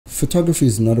photography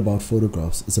is not about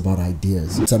photographs, it's about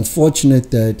ideas. It's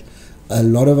unfortunate that a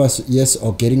lot of us, yes,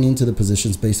 are getting into the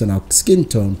positions based on our skin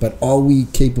tone, but are we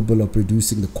capable of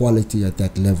producing the quality at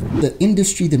that level? The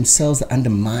industry themselves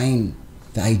undermine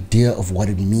the idea of what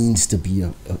it means to be a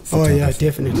photographer. Oh yeah,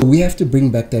 definitely. We have to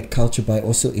bring back that culture by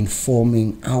also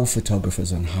informing our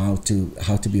photographers on how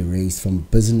to be raised from a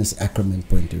business acumen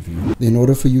point of view. In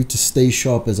order for you to stay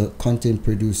sharp as a content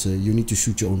producer, you need to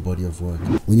shoot your own body of work.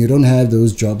 When you don't have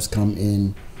those jobs come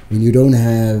in, when you don't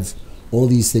have all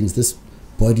these things, this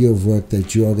body of work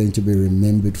that you are going to be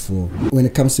remembered for. When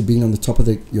it comes to being on the top of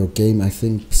your game, I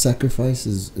think sacrifice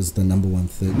is the number one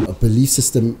thing. A belief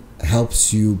system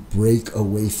helps you break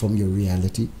away from your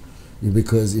reality,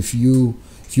 because if you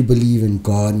believe in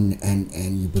God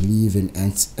and you believe in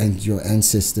your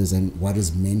ancestors and what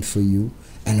is meant for you,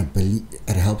 and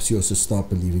it helps you also start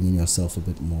believing in yourself a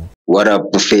bit more. What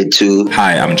up, Buffet 2?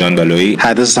 Hi, I'm John Baloyi.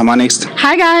 Hi, this is Samanix.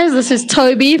 Hi guys, this is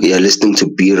Toby. We are listening to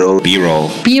B-Roll.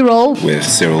 B-Roll With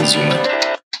Cyril Zuma.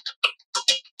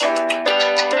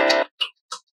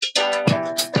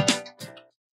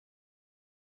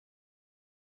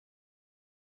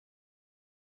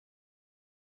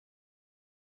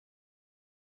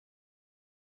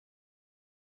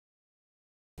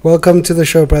 Welcome to the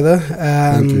show, brother.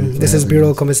 This is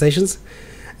B-Roll Conversations.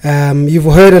 You've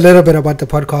heard a little bit about the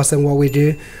podcast and what we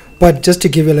do, but just to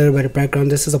give you a little bit of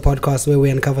background, this is a podcast where we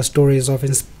uncover stories of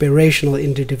inspirational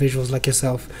individuals like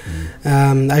yourself.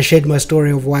 I shared my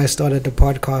story of why I started the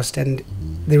podcast, and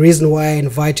the reason why I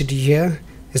invited you here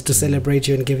is to celebrate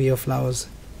you and give you your flowers.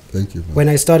 Thank you, man. When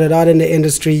I started out in the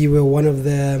industry, you were one of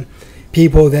the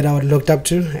people that I looked up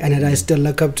to, and that I still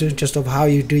look up to, just of how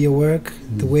you do your work,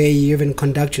 the way you even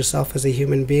conduct yourself as a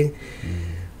human being.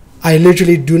 I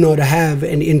literally do not have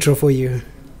an intro for you.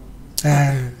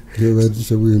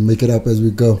 So we make it up as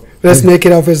we go. Let's make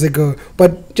it up as we go.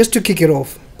 But just to kick it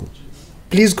off,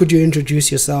 please could you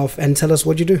introduce yourself and tell us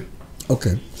what you do?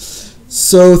 Okay.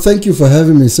 So thank you for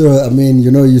having me, sir. I mean,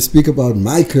 you speak about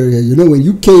my career. When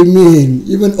you came in,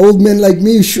 even old men like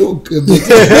me shook a bit.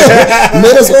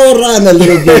 Made us all run a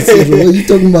little bit. What are you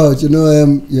talking about?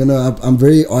 I'm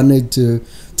very honored to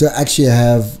actually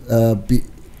have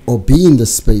be in the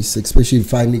space, especially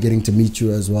finally getting to meet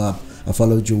you as well. I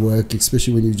followed your work,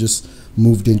 especially when you just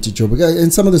moved into Joburg,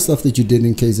 and some of the stuff that you did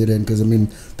in KZN, because I mean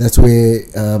that's where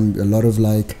a lot of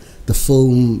the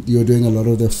film, you're doing a lot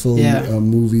of the film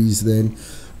movies then.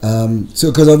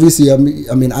 So because obviously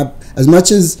as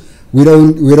much as we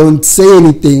don't say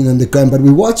anything on the ground, but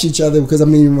we watch each other, because I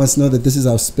mean you must know that this is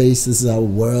our space, this is our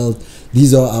world.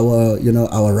 These are our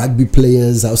our rugby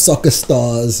players, our soccer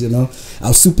stars,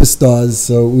 our superstars.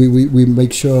 So we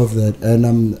make sure of that, and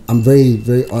I'm very,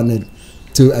 very honored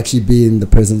to actually be in the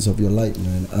presence of your light,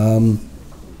 man.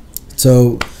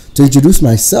 So to introduce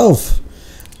myself,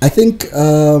 I think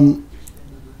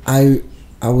I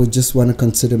would just want to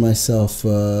consider myself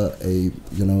a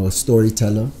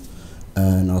storyteller,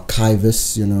 an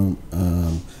archivist,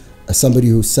 as somebody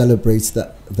who celebrates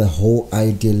the whole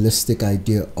idealistic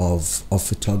idea of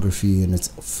photography in its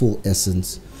full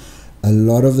essence. A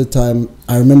lot of the time,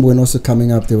 I remember when also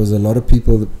coming up, there was a lot of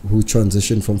people who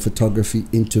transitioned from photography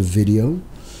into video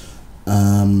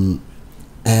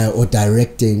or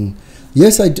directing.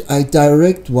 Yes, I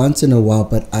direct once in a while,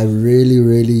 but I really,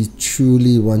 really,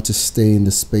 truly want to stay in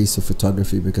the space of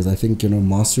photography, because I think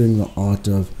mastering the art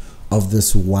of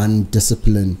this one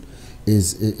discipline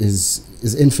is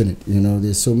infinite.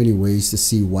 There's so many ways to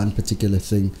see one particular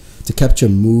thing, to capture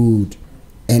mood,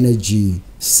 energy,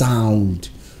 sound,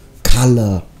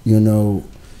 color,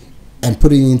 and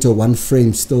putting it into one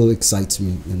frame still excites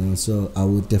me, so I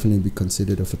would definitely be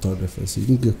considered a photographer. So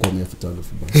you can call me a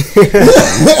photographer.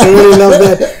 I really love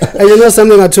that. And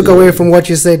something I took away from what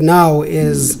you said now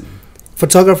is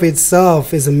photography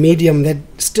itself is a medium that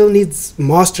still needs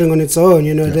mastering on its own.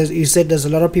 You said there's a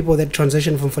lot of people that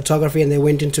transition from photography and they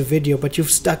went into video, but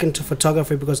you've stuck into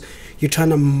photography because you're trying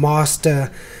to master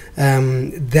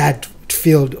that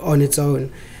field on its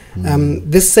own.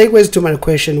 This segues to my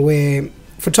question, where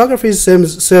photography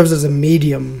serves as a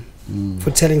medium for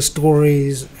telling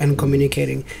stories and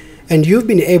communicating, and you've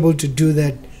been able to do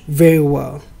that very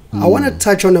well. I want to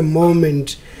touch on a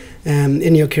moment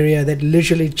in your career that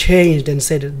literally changed and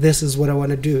said, this is what I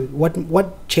want to do.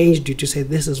 What changed you to say,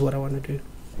 this is what I want to do?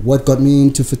 What got me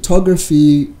into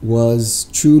photography was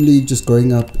truly just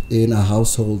growing up in a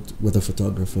household with a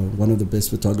photographer, one of the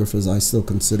best photographers I still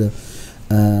consider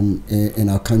in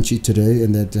our country today,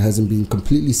 and that hasn't been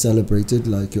completely celebrated,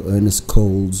 like your Ernest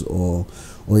Coles or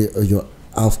your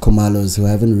Alf Komalos, who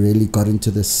haven't really got into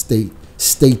the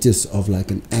status of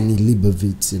like an Annie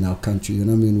Leibovitz in our country.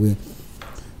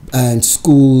 and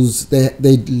schools, they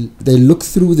look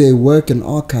through their work and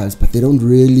archives, but they don't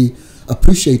really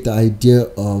appreciate the idea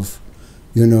of,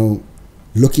 you know,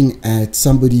 looking at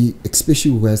somebody,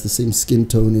 especially who has the same skin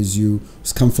tone as you,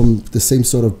 who's come from the same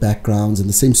sort of backgrounds and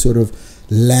the same sort of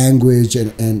language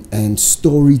and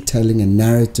storytelling and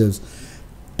narratives,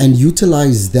 and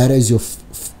utilize that as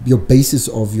your basis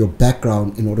of your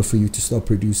background in order for you to start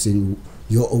producing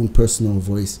your own personal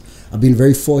voice. I've been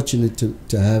very fortunate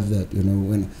to have that, you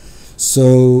know.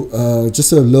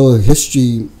 Just a little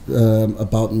history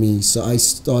about me. So I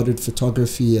started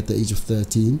photography at the age of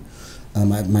 13.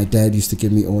 My dad used to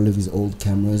give me all of his old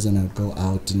cameras, and I'd go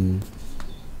out and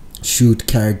shoot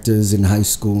characters in high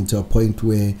school, to a point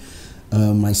where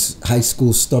my high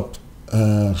school stopped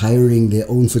hiring their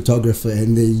own photographer,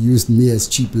 and they used me as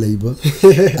cheap labor.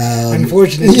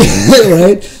 Unfortunately. Yeah,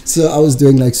 right? So I was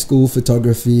doing like school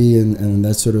photography and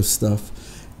that sort of stuff.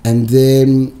 And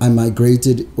then I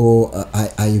migrated, or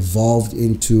I evolved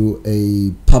into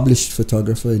a published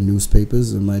photographer in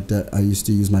newspapers. And I used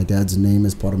to use my dad's name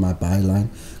as part of my byline,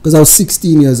 because I was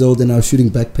 16 years old and I was shooting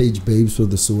back page babes for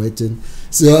the Sowetan.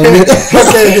 So I mean,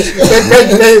 Backpage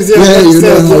babes, yeah, you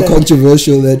know how yeah.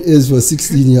 controversial that is for a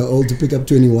 16-year-old to pick up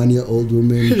 21-year-old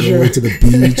women, go to the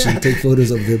beach and take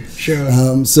photos of them.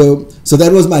 Sure. So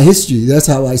that was my history. That's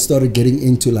how I started getting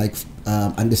into like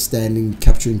understanding,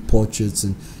 capturing portraits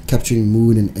and capturing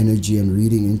mood and energy, and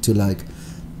reading into like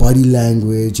body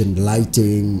language and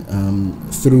lighting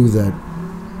through that.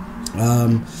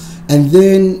 And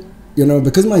then, you know,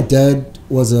 because my dad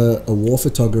was a war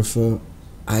photographer,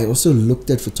 I also looked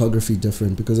at photography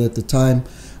different, because at the time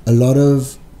a lot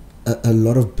of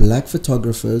black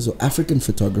photographers or African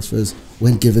photographers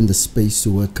weren't given the space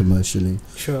to work commercially.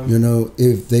 Sure. You know,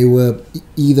 if they were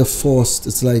either forced,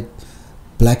 it's like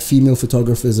black female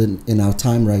photographers in our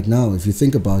time right now, if you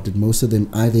think about it, most of them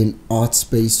either in art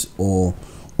space or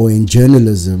in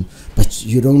journalism, but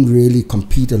you don't really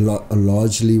compete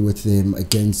largely with them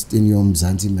against in your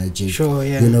Mzansi Magic, Sure,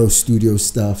 yeah. you know, studio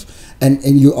stuff. And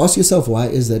you ask yourself, why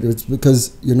is that? It's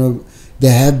because, you know, they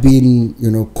have been,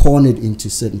 you know, cornered into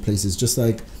certain places, just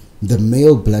like the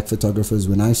male black photographers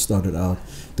when I started out,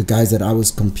 the guys that I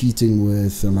was competing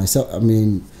with myself. I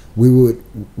mean, we were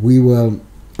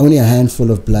only a handful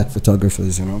of black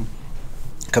photographers, you know.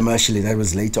 Commercially, that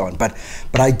was later on. But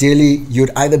ideally,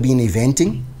 you'd either be in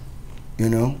eventing, you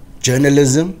know,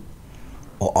 journalism,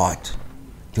 or art.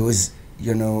 There was,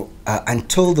 you know,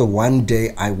 until the one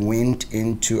day I went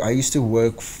into, I used to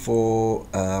work for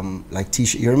like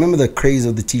t-shirt. You remember the craze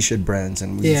of the t-shirt brands,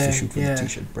 and we used to shoot for the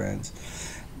t-shirt brands.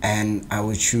 And I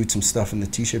would shoot some stuff in the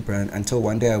t-shirt brand, until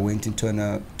one day I went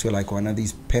into to like one of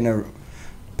these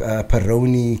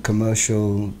Peroni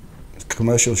commercial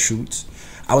shoots.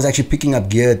 I was actually picking up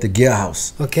gear at the gear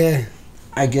house. Okay.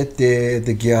 I get there,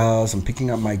 the gear house, I'm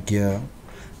picking up my gear,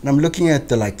 and I'm looking at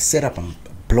the like setup. I'm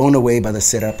blown away by the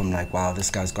setup. I'm like, wow, this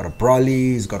guy's got a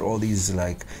brolly, he's got all these,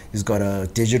 like, he's got a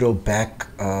digital back,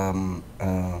 Mamma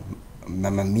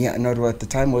Mia, no, at the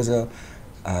time was a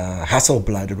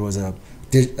Hasselblad. It was a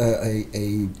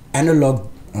analog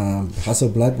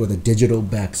Hasselblad with a digital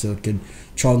back, so it could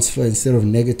transfer, instead of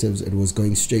negatives, it was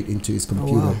going straight into his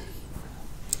computer. Oh, wow.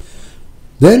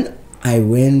 Then I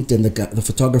went, and the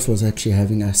photographer was actually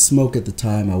having a smoke at the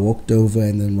time. I walked over,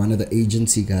 and then one of the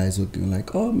agency guys were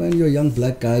like, "Oh man, you're a young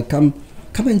black guy. Come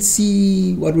and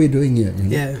see what we're doing here." You know?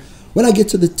 Yeah. When I get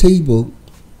to the table,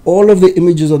 all of the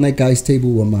images on that guy's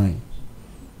table were mine.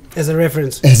 As a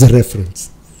reference. As a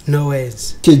reference. No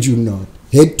ways. Kid you not.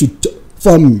 Head to toe.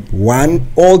 From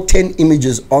all 10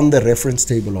 images on the reference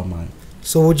table are mine.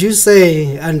 So would you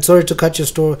say, and sorry to cut your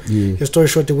story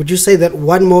short, would you say that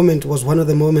one moment was one of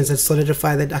the moments that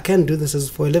solidified that I can't do this as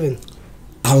for a living?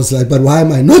 I was like, but why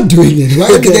am I not doing it?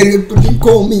 Why didn't they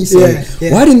call me? Sorry.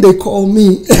 Yeah. Why didn't they call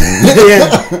me?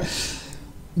 Yeah.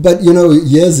 But you know,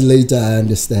 years later, I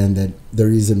understand that the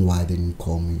reason why they didn't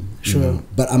call me. Sure. Know?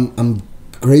 But I'm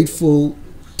grateful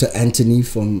to Anthony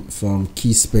from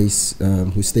Key Space,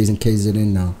 who stays in KZN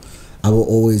now. I will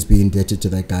always be indebted to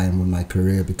that guy and with my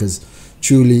career, because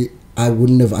truly I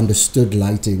wouldn't have understood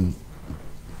lighting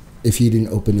if he didn't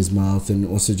open his mouth, and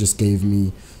also just gave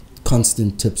me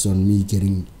constant tips on me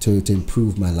getting to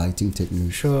improve my lighting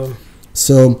technique. Sure.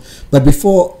 So, but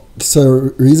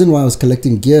reason why I was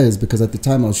collecting gear is because at the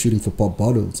time I was shooting for pop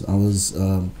bottles. I was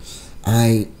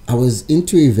I was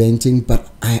into eventing, but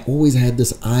I always had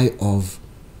this eye of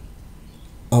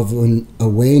a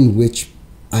way in which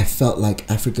I felt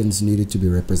like Africans needed to be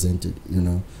represented, you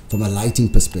know, from a lighting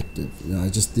perspective. You know, I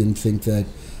just didn't think that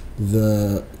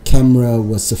the camera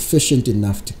was sufficient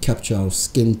enough to capture our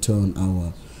skin tone,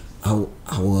 our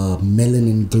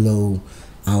melanin glow,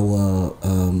 our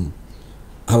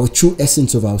true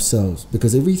essence of ourselves.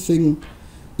 Because everything,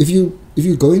 if you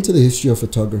go into the history of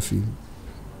photography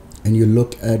and you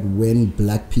look at when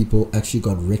black people actually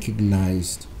got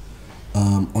recognized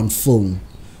on film,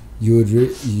 you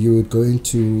would go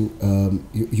into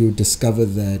you would discover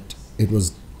that it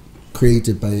was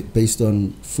created based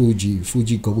on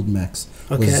Fuji Gold Max.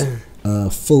 Okay. Was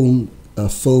a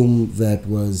film that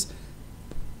was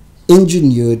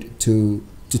engineered to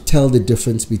tell the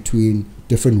difference between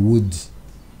different woods.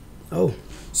 Oh.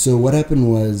 So what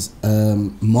happened was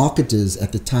marketers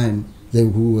at the time,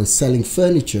 who were selling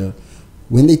furniture,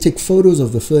 when they take photos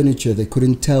of the furniture, they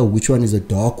couldn't tell which one is a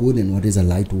dark wood and what is a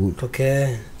light wood.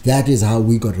 Okay. That is how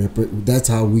we got that's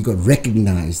how we got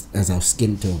recognized as our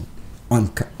skin tone on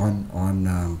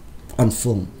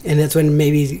film. And that's when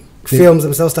maybe films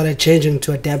themselves started changing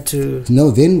to adapt to.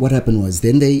 No, then what happened was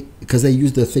because they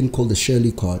used a thing called the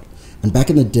Shirley card, and back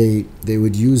in the day they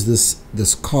would use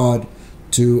this card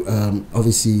to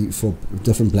obviously for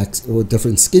different blacks or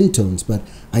different skin tones, but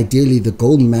ideally the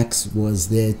Gold Max was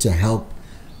there to help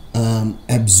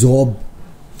absorb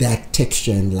that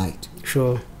texture and light.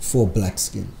 Sure. For black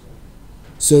skin.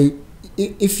 So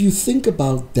if you think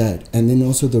about that, and then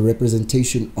also the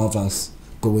representation of us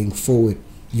going forward,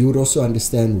 you would also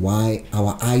understand why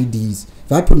our IDs,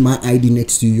 if I put my ID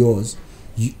next to yours,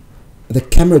 the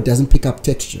camera doesn't pick up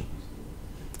texture.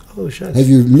 Oh, sure. Have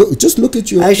you just look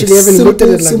at your I actually haven't looked at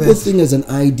it like simple that. thing as an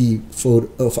ID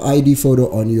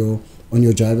photo on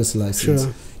your driver's license.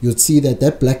 Sure. You'll see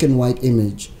that black and white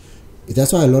image.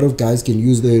 That's why a lot of guys can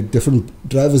use their different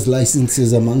driver's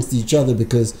licenses amongst each other,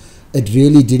 because it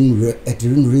really didn't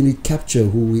really capture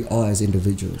who we are as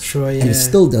individuals. Sure, yeah. And it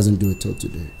still doesn't do it till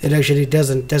today. It actually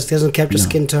doesn't capture No.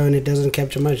 skin tone. It doesn't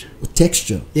capture much.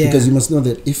 Texture. Yeah. Because you must know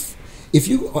that if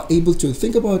you are able to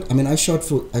think about, I mean, I shoot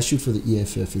for the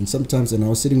EFF, and sometimes, and I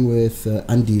was sitting with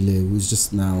Andile, who's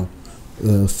just now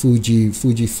Fuji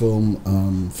film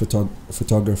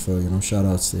photographer. You know, shout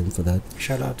out to him for that.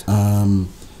 Shout out.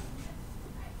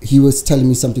 He was telling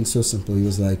me something so simple. He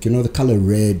was like, the color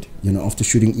red, after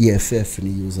shooting EFF, and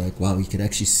he was like, wow, you could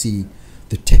actually see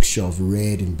the texture of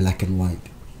red in black and white.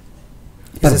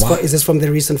 Is this from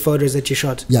the recent photos that you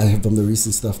shot? Yeah, from the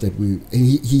recent stuff that and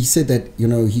he said that,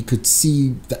 he could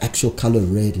see the actual color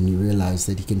red, and he realized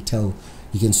that he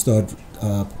can start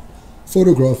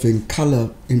photographing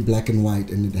color in black and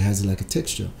white, and it has like a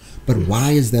texture. But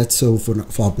why is that so for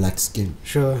our black skin?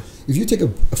 Sure. If you take a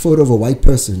photo of a white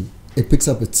person, it picks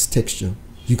up its texture.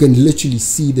 You can literally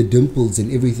see the dimples and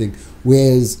everything.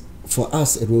 Whereas for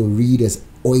us, it will read as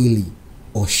oily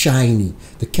or shiny.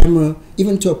 The camera,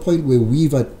 even to a point where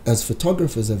we've, as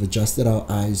photographers, have adjusted our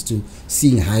eyes to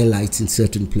seeing highlights in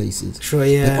certain places. Sure,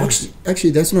 yeah. But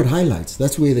actually, that's not highlights.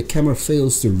 That's where the camera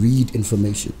fails to read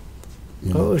information.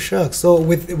 Oh, shucks. So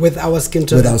with our skin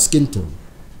tone. With our skin tone.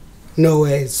 No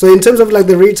way. So in terms of like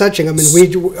the retouching,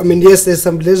 yes, there's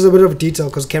a bit of detail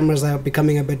because cameras are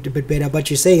becoming a bit better. But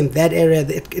you're saying that area,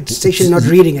 it's actually not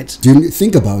reading it. Do you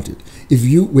think about it?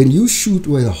 When you shoot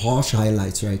with harsh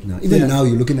highlights right now, even now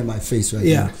you're looking at my face right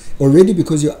now. Already,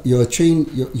 because you're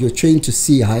trained to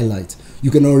see highlights,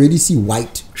 you can already see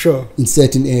white. Sure. In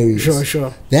certain areas.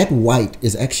 Sure. That white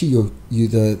is actually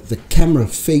the camera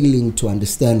failing to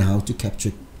understand how to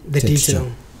capture the detail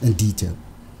and detail.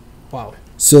 Wow.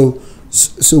 So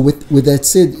with that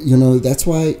said, that's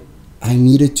why I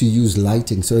needed to use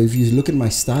lighting. So if you look at my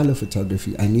style of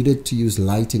photography, I needed to use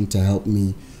lighting to help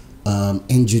me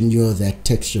engineer that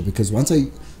texture. Because once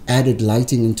I added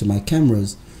lighting into my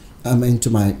cameras, into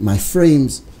my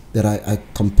frames that I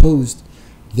composed,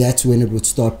 that's when it would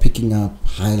start picking up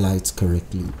highlights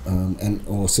correctly, and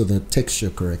also the texture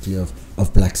correctly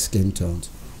of black skin tones.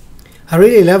 I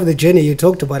really love the journey you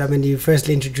talked about. I mean, you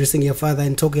firstly introducing your father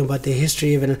and talking about the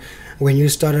history, even when you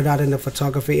started out in the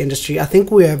photography industry. I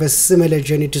think we have a similar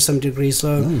journey to some degree.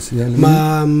 So, nice. Yeah,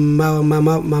 my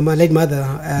late mother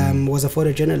was a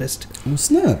photojournalist. Oh,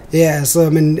 snap. Yeah, so I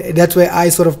mean, that's where I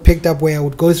sort of picked up, where I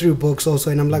would go through books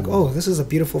also, and I'm like, oh, this is a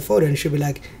beautiful photo. And she'd be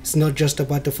like, it's not just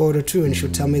about the photo too. And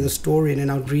she'd tell me the story, and then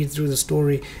I'd read through the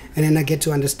story, and then I get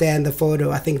to understand the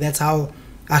photo. I think that's how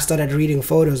I started reading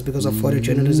photos, because of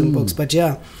photojournalism books. But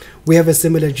yeah, we have a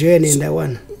similar journey in that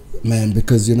one. Man,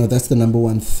 because that's the number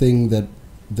one thing that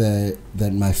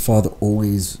my father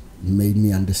always made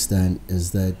me understand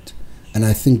is that, and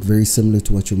I think very similar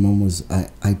to what your mom was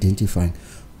identifying.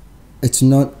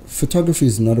 Photography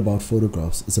is not about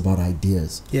photographs. It's about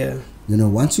ideas. Yeah.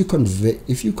 Once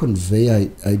if you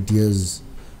convey ideas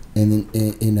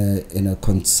in a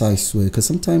concise way, because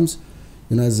sometimes,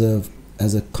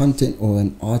 as a content or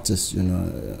an artist,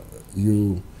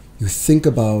 you think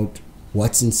about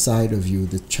what's inside of you.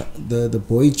 The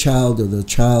boy child or the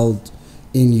child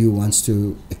in you wants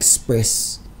to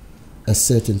express a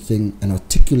certain thing and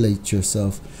articulate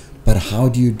yourself. But how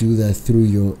do you do that through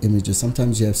your images?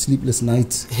 Sometimes you have sleepless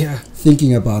nights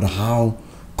thinking about how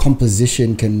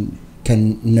composition can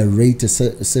narrate a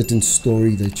certain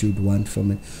story that you'd want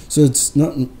from it. So it's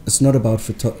not about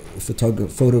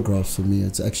photographs for me.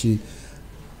 It's actually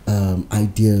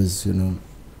ideas, you know.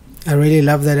 I really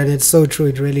love that, and it's so true.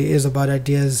 It really is about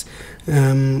ideas.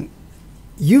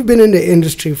 You've been in the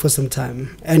industry for some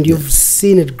time, and you've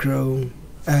seen it grow.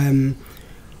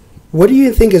 What do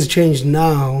you think has changed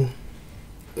now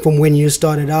from when you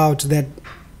started out that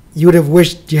you would have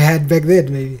wished you had back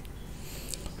then, maybe?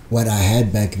 What I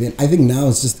had back then, I think now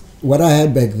it's just what I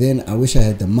had back then. I wish I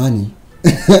had the money,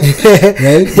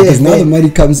 right? Because now the money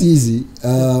comes easy,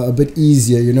 a bit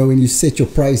easier. You know, when you set your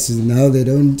prices, now they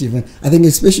don't even. I think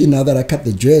especially now that I cut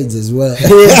the dreads as well.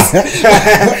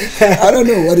 I don't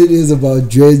know what it is about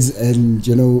dreads, and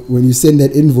you know, when you send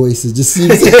that invoice, it just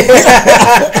seems.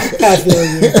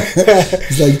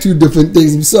 It's like two different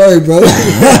things. I'm sorry, bro.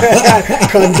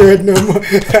 Can't do it no more.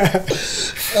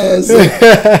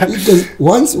 Because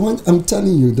once I'm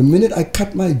telling you, the minute I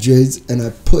cut my dreads and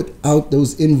I put out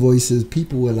those invoices,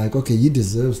 people were like, okay, he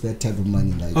deserves that type of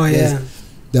money. Like,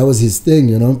 that was his thing,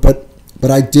 you know. But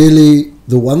ideally,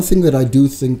 the one thing that I do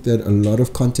think that a lot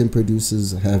of content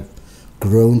producers have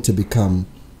grown to become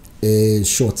is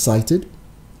short-sighted,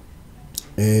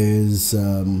 is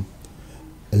a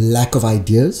lack of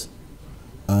ideas.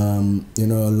 You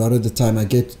know, a lot of the time I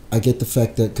get the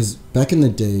fact that, because back in the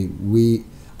day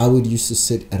I would used to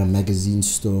sit at a magazine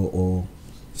store or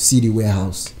CD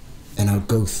warehouse, and I'd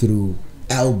go through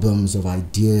albums of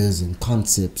ideas and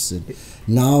concepts. And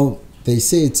now they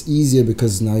say it's easier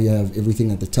because now you have everything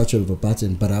at the touch of a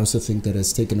button. But I also think that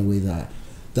has taken away the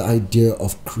idea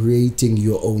of creating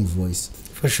your own voice.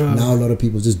 For sure. Now a lot of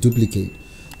people just duplicate.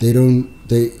 They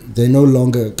no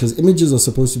longer, because images are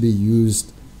supposed to be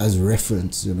used as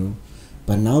reference, you know.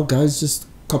 But now guys just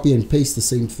copy and paste the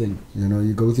same thing, you know.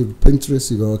 You go through Pinterest,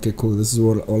 you go, okay, cool, this is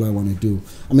all I want to do.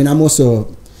 I mean, I'm also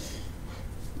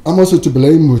to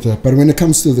blame with that. But when it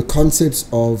comes to the concepts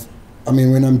of, I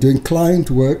mean, when I'm doing client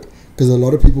work, because a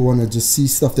lot of people want to just see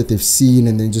stuff that they've seen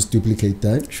and then just duplicate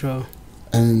that. Sure.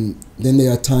 And then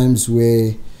there are times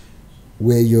where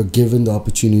you're given the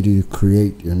opportunity to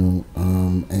create, you know,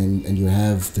 and you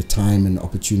have the time and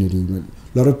opportunity. A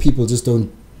lot of people just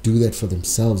don't do that for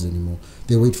themselves anymore.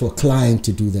 They wait for a client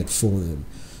to do that for them.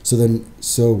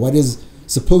 So what is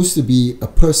supposed to be a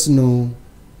personal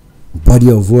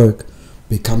body of work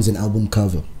becomes an album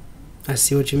cover. I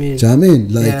see what you mean. Do you know what I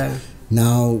mean? Like,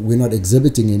 now we're not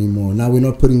exhibiting anymore. Now we're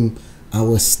not putting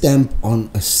our stamp on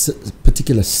a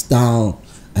particular style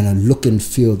and a look and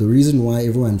feel. The reason why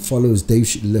everyone follows Dave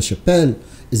LaChapelle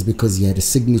is because he had a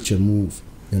signature move,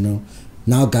 you know.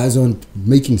 Now guys aren't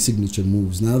making signature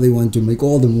moves. Now they want to make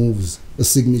all the moves a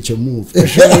signature move.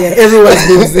 Sure, yeah. Everyone's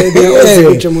moves their own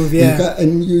signature move,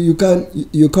 You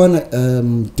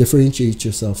can't differentiate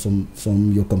yourself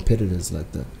from your competitors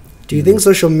like that. Do you think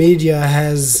social media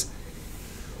has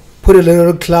put a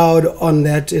little cloud on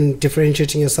that in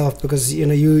differentiating yourself? Because, you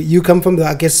know, you come from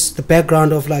the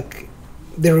background of like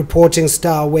the reporting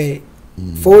style where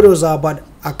photos are about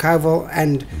archival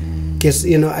and guess,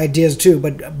 you know, ideas too,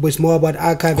 but it's more about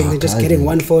archiving than just getting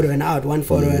one photo and out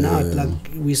like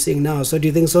we're seeing now. So do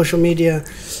you think social media,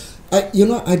 I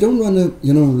don't want to,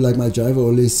 you know, like my driver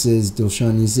always says,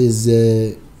 Dilshan, he says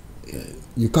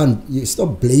you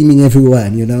stop blaming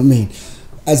everyone, you know what I mean?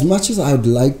 As much as I would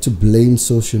like to blame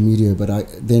social media, but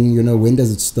then, you know, when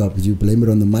does it stop? Do you blame it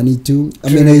on the money too? I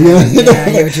mean, you know, I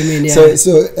hear what you mean, yeah.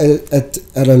 So at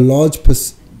a large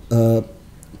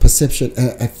perception,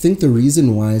 I think the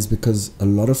reason why is because a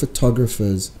lot of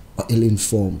photographers are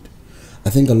ill-informed. I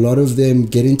think a lot of them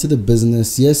get into the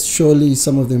business. Yes, surely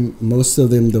some of them, most of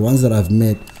them, the ones that I've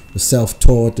met, were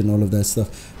self-taught and all of that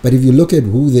stuff. But if you look at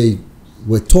who they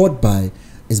were taught by,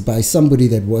 is by somebody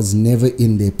that was never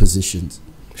in their positions.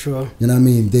 Sure. You know what I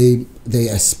mean? They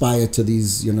aspire to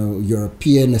these, you know,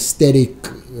 European aesthetic,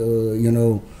 you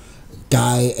know,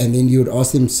 guy, and then you would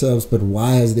ask themselves, but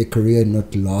why has their career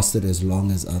not lasted as long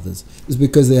as others? It's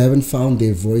because they haven't found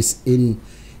their voice in,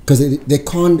 because they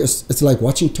can't. It's like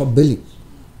watching Top Billing,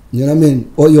 you know what I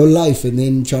mean, all your life, and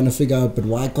then trying to figure out, but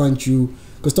why can't you?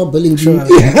 Because Top Billing, it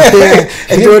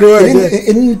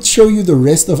didn't show you the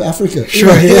rest of Africa. Sure,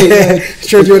 like,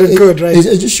 showed you what it could, right?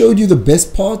 It just showed you the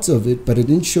best parts of it, but it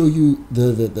didn't show you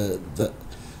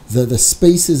the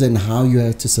spaces and how you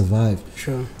had to survive.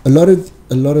 Sure. A lot of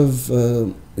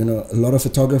you know, a lot of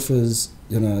photographers,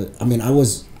 you know, I mean, I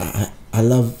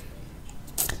love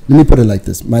let me put it like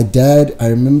this. My dad, I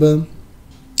remember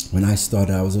when I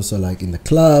started, I was also like in the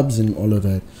clubs and all of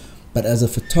that. But as a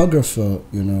photographer,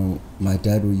 you know, my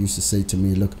dad used to say to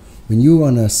me, look, when you're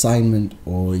on an assignment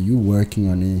or you working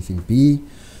on anything, be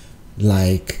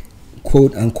like,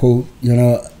 quote unquote, you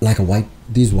know, like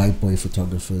these white boy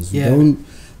photographers. Yeah.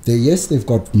 Yes, they've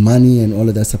got money and all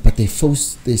of that stuff, but they're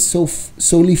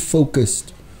solely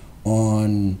focused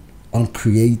on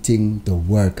creating the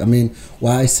work. I mean,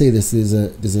 why I say this, there's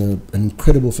an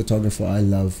incredible photographer I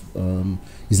love.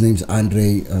 His name's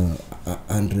Andre.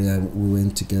 We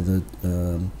went together.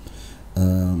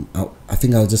 I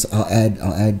think I'll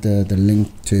add the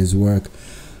link to his work.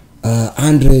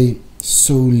 Andre,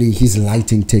 solely his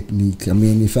lighting technique. I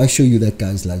mean, if I show you that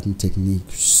guy's lighting technique,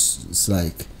 it's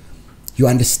like you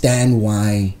understand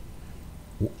why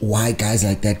guys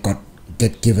like that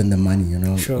get given the money, you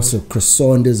know. Sure. So Chris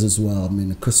Saunders as well. I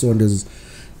mean, Chris Saunders,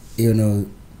 you know,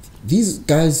 these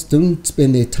guys don't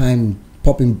spend their time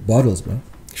popping bottles, bro.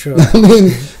 Sure. I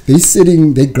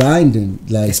mean, they're grinding, like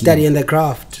They're studying the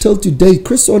craft. Till today,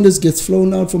 Chris Saunders gets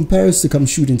flown out from Paris to come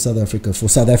shoot in South Africa for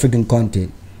South African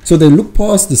content. So they look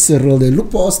past the Cyril, they look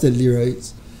past the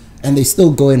LeeRoys, and they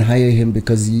still go and hire him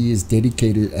because he is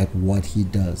dedicated at what he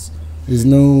does. There's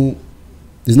no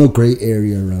gray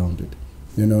area around it.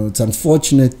 You know, it's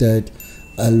unfortunate that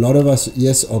a lot of us,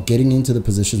 yes, are getting into the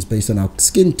positions based on our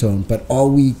skin tone, but are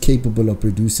we capable of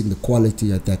producing the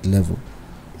quality at that level?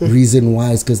 Reason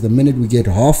why is because the minute we get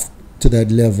half to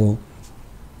that level,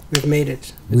 we've made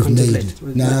it. We've made it.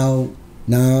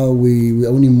 Now we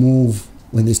only move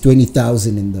when there's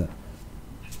 20,000 in there.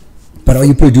 But are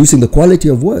you producing the quality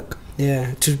of work?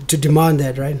 Yeah, to demand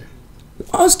that, right?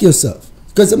 Ask yourself.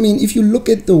 Because I mean, if you look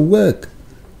at the work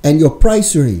and your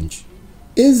price range,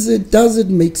 does it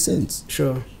make sense?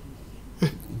 Sure.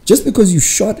 Just because you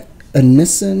shot a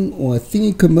Nissan or a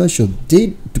thingy commercial,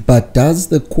 but does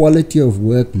the quality of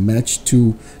work match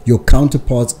to your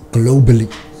counterparts globally?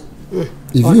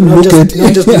 If you look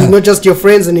at not just your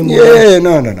friends anymore. Yeah,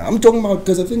 no. I'm talking about,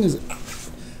 because the thing is,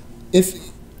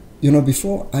 if you know,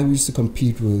 before I used to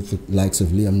compete with the likes of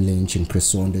Liam Lynch and Chris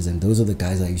Saunders, and those are the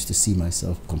guys I used to see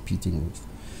myself competing with.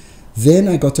 Then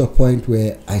I got to a point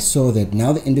where I saw that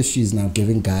now the industry is now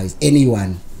giving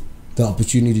anyone the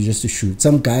opportunity just to shoot.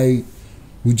 Some guy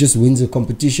who just wins a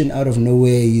competition out of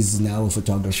nowhere, he's now a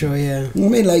photographer. Sure, yeah. You know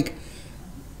what I mean? Like,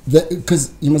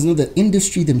 because you must know the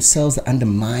industry themselves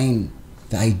undermine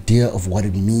the idea of what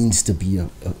it means to be a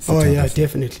photographer. Oh yeah,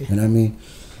 definitely. You know what I mean?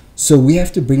 So we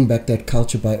have to bring back that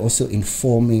culture by also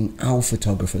informing our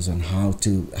photographers on how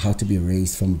to be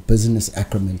raised from a business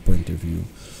acumen point of view,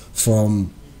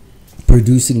 from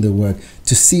producing the work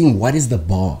to seeing what is the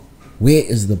bar, where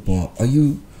is the bar. Are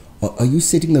you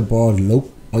setting the bar low?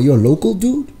 Are you a local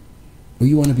dude, or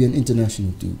you want to be an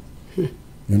international dude?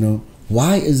 You know,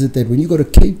 why is it that when you go to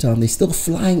Cape Town, they're still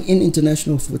flying in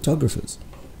international photographers?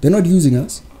 They're not using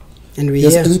us. And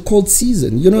it's called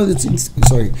season. You know,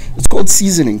 it's called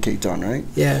season in Cape Town, right?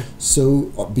 Yeah.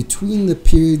 So between the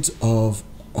periods of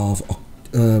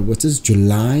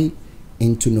July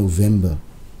into November,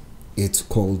 it's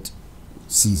called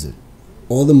season.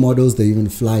 All the models, they even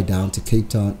fly down to Cape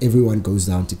Town. Everyone goes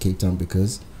down to Cape Town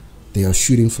because they are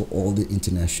shooting for all the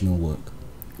international work.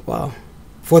 Wow.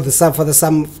 For the summer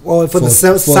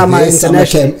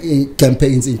international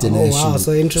campaigns internationally. Oh wow,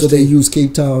 so interesting. So they use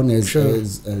Cape Town as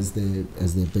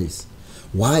their base.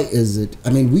 Why is it?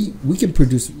 I mean, we can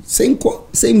produce same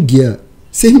gear,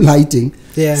 same lighting,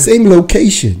 same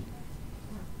location,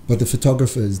 but the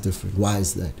photographer is different. Why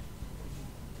is that?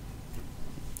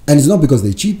 And it's not because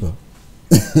they're cheaper.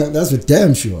 That's for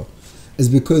damn sure. It's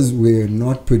because we're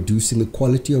not producing the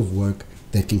quality of work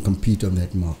that can compete on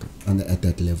that market, at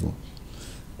that level.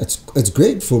 It's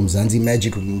great for Mzansi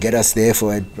Magic, who can get us there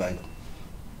for it. Like,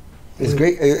 it's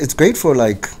great. It's great for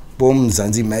like boom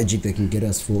Mzansi Magic, they can get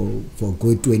us for a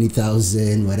good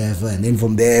 20,000, whatever, and then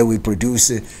from there we produce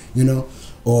it, you know,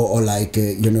 or like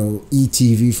you know,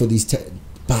 ETV for these.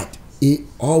 But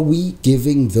are we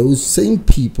giving those same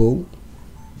people,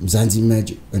 Mzansi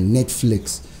Magic and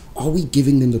Netflix, are we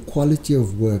giving them the quality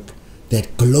of work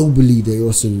that globally they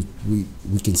also we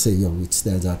can say, yo, it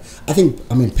stands out? I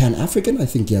mean Pan-African, I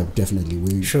think, yeah,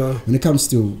 definitely. Sure. When it comes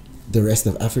to the rest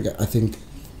of Africa, I think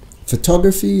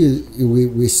photography,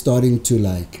 we're starting to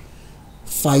like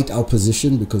fight our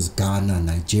position, because Ghana,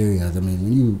 Nigeria, I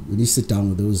mean, when you sit down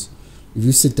with those, if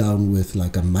you sit down with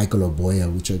like a Michael Oboya,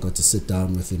 which I got to sit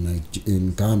down with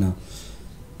in Ghana,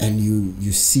 and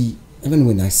you see, even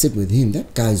when I sit with him,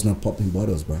 that guy is not popping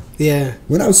bottles, bro. Yeah.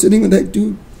 When I was sitting with that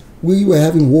dude, we were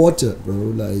having water, bro.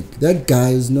 Like, that guy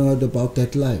is not about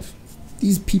that life.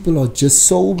 these people are just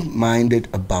so minded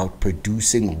about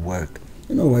producing work.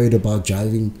 You're not worried about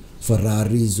driving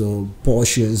Ferraris or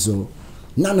Porsches or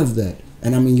none of that.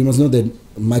 And I mean, you must know that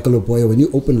Michael Oboya, when you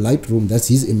open Lightroom, that's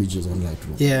his images on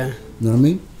Lightroom. Yeah. You know what I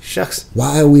mean? Shucks.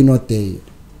 Why are we not there yet?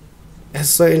 That's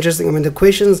so interesting. I mean, the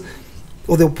questions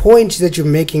or the point that you're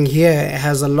making here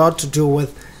has a lot to do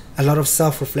with a lot of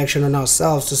self-reflection on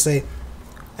ourselves to say,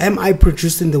 am I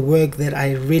producing the work that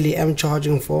I really am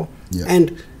charging for? Yeah.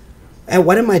 And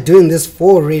what am I doing this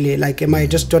for, really? Like, am I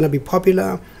just trying to be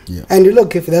popular? Yeah. And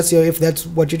look, if that's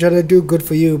what you're trying to do, good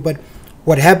for you. But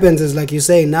what happens is, like you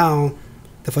say now,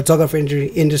 the photography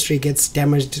industry gets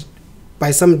damaged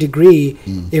by some degree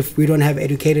if we don't have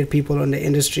educated people in the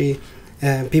industry.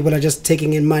 People are just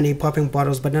taking in money, popping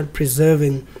bottles, but not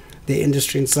preserving the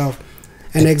industry itself.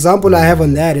 An example I have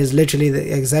on that is literally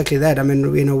exactly that. I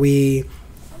mean, you know,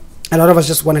 a lot of us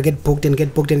just want to get booked, but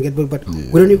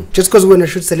we don't even, just because we want to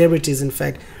shoot celebrities. In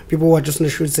fact, people who are just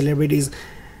want to shoot celebrities.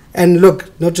 And look,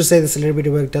 not to say the celebrity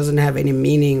work doesn't have any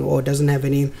meaning or doesn't have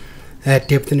any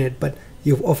depth in it, but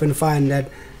you often find that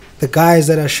the guys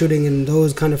that are shooting in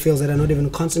those kind of fields that are not even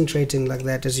concentrating like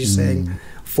that, as you're saying,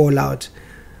 fall out.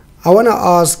 I want to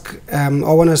ask, I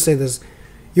want to say this.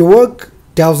 Your work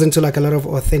delves into like a lot of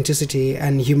authenticity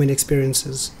and human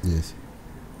experiences. Yes.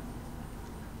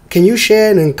 Can you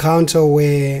share an encounter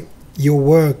where your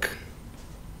work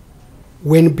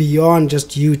went beyond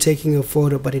just you taking a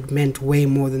photo, but it meant way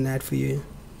more than that for you?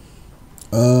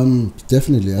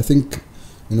 Definitely. I think,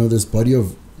 you know, this body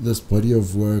of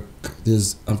work.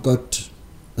 I've got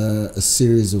a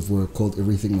series of work called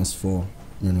Everything Must Fall.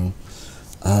 You know,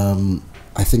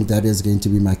 I think that is going to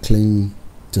be my claim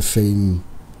to fame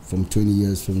from 20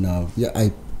 years from now. Yeah,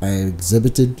 I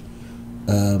exhibited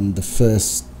the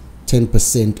first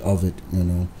 10% of it, you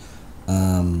know,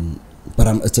 but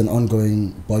it's an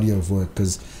ongoing body of work,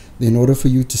 because in order for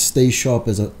you to stay sharp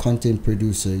as a content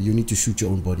producer, you need to shoot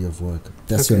your own body of work.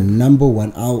 That's your number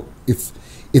one out. If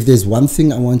there's one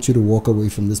thing I want you to walk away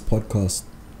from this podcast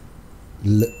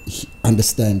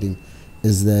understanding,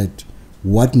 is that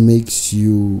what makes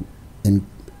you and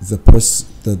the voice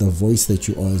that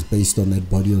you are is based on that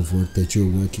body of work that you're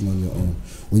working on your own.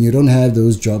 When you don't have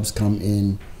those jobs come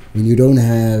in, when you don't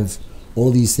have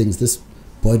all these things, this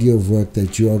body of work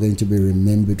that you are going to be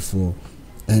remembered for,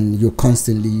 and you're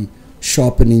constantly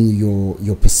sharpening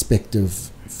your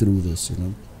perspective through this, you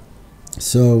know.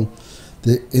 So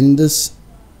in this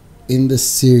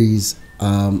series,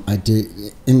 I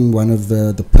did, in one of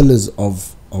the pillars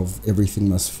of Everything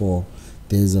Must Fall,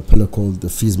 there's a pillar called the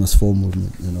Fees Must Fall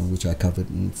movement, you know, which I covered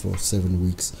for 7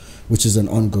 weeks, which is an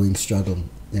ongoing struggle,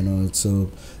 you know. So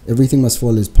Everything Must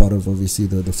Fall is part of, obviously,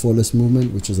 the Fallist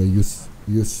movement, which is a the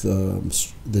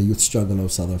youth struggle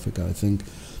of South Africa. I think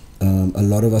a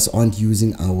lot of us aren't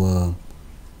using our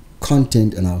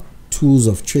content and our tools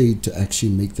of trade to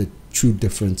actually make the true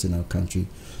difference in our country,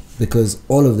 because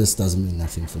all of this doesn't mean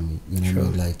nothing for me, you know. Sure.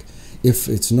 Like, if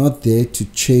it's not there to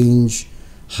change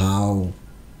how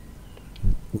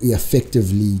we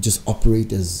effectively just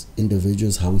operate as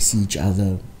individuals, how we see each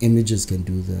other, images can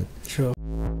do that. Sure.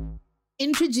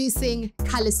 Introducing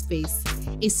Color Space,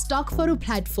 a stock photo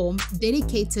platform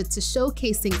dedicated to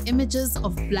showcasing images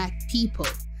of Black people.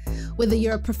 Whether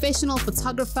you're a professional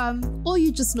photographer or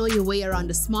you just know your way around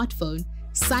a smartphone,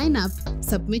 sign up,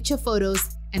 submit your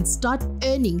photos, and start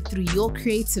earning through your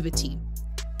creativity.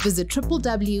 Visit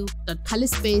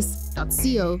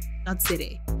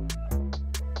www.colorspace.co.za.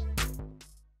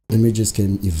 Images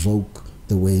can evoke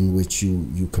the way in which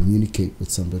you communicate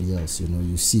with somebody else. You know,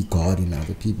 you see God in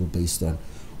other people based on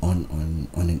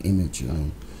an image, you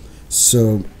know.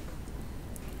 So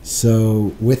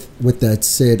with that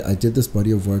said, I did this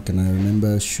body of work, and I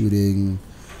remember shooting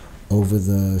over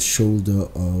the shoulder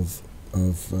of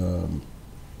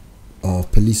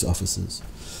police officers.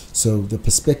 So the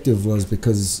perspective was,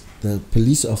 because the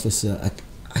police officer,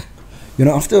 you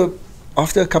know,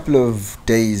 after a couple of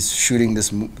days shooting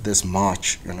this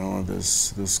march, you know,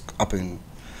 this up in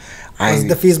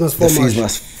the Fees Must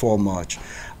Fall march,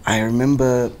 I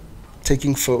remember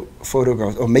taking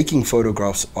photographs or making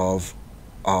photographs of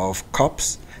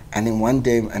cops, and then one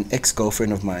day an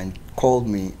ex-girlfriend of mine called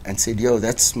me and said, "Yo,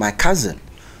 that's my cousin,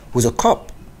 who's a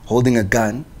cop holding a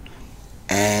gun,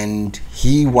 and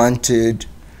he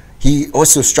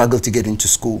also struggled to get into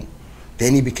school.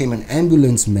 Then he became an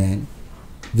ambulance man.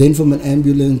 Then from an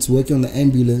ambulance, working on the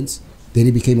ambulance, then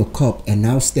he became a cop, and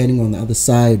now standing on the other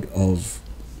side of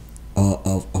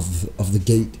the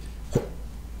gate,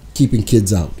 keeping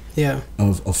kids out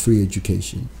of free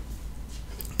education."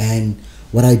 And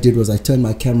what I did was I turned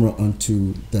my camera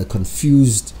onto the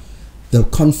confused the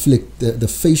conflict, the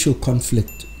facial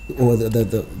conflict, or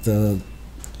the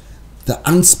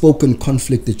unspoken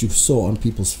conflict that you saw on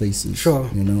people's faces, Sure.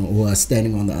 you know, who are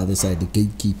standing on the other side, the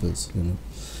gatekeepers, you know.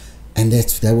 And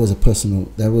that was a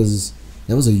personal, that was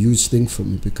a huge thing for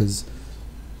me, because,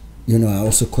 you know, I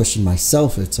also questioned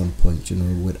myself at some point, you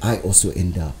know, would I also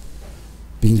end up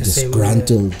being The same way,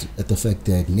 disgruntled at the fact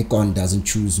that Nikon doesn't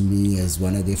choose me as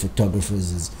one of their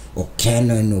photographers, or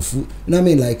Canon, or you know what I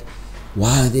mean? Like,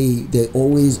 why are they're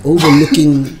always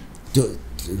overlooking?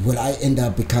 Will I end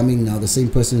up becoming now the same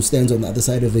person who stands on the other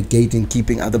side of the gate and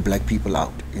keeping other black people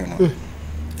out, you know?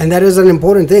 And that is an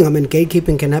important thing. I mean,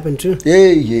 gatekeeping can happen too.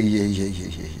 Yeah.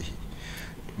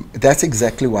 That's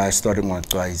exactly why I started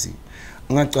Ngwaqwazi.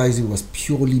 Ngwaqwazi was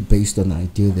purely based on the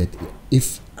idea that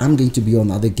if I'm going to be on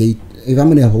the other gate, if I'm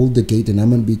going to hold the gate and I'm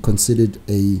going to be considered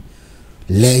a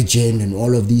legend and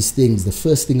all of these things, the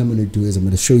first thing I'm going to do is I'm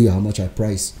going to show you how much I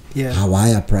price, how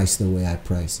I price the way I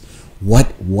price.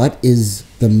 What is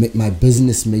my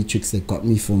business matrix that got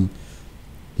me from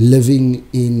living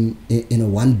in a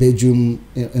one bedroom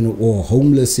or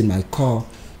homeless in my car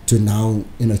to now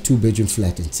in a 2-bedroom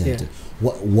flat in Santa?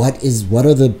 What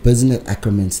are the business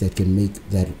acromens that can make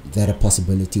that a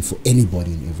possibility for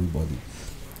anybody and everybody?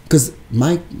 Because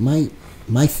my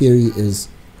theory is,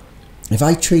 if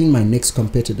I train my next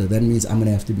competitor, that means I'm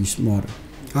gonna have to be smarter.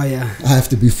 Oh yeah. I have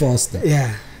to be faster.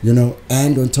 Yeah. You know,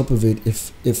 and on top of it,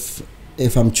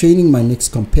 if I'm training my next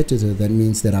competitor, that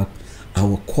means that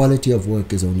our quality of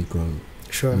work is only growing.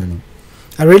 Sure. You know?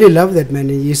 I really love that, man.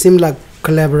 You seem like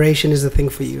collaboration is the thing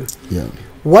for you. Yeah.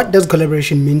 What does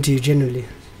collaboration mean to you generally?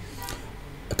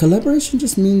 Collaboration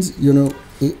just means, you know,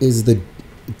 it is the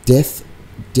death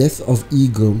of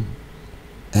ego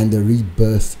and the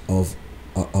rebirth of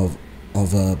a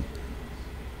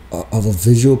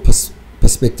visual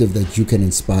perspective that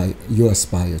you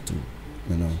aspire to,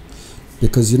 you know.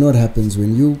 Because you know what happens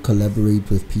when you collaborate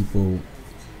with people,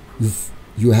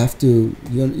 you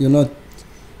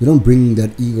don't bring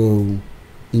that ego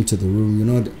into the room.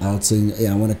 You're not out saying, hey,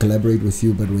 I want to collaborate with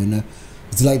you, but we're not.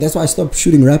 It's like, that's why I stopped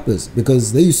shooting rappers,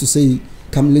 because they used to say,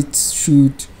 come, let's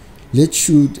shoot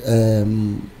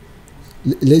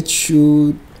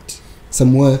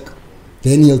some work.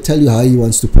 Then he'll tell you how he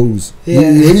wants to pose. Yeah.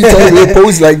 When you tell him to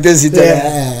pose like this, he's like,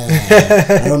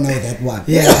 I don't know that one.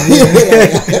 Yeah.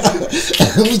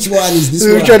 Which one is this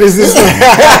Which one? one is this one?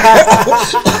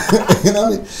 You know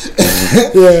what I mean?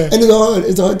 Yeah. And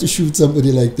it's hard to shoot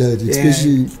somebody like that,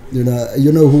 especially, you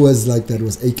know who was like that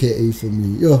was AKA for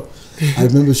me. Yo, I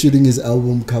remember shooting his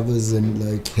album covers and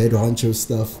like head honcho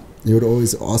stuff. They would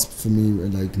always ask for me,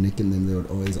 like Nick and them, they would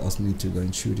always ask me to go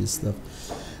and shoot his stuff.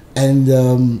 And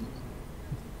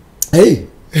hey,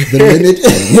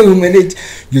 the minute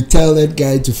you tell that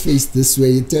guy to face this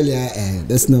way, you tell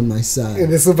that's not my side.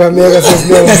 And the super mega says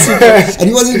no. And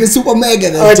he wasn't even super mega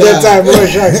At that time. Oh,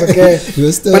 shucks, okay.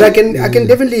 Still, but I can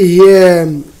definitely hear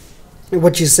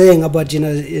what you're saying about, you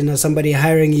know somebody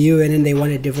hiring you and then they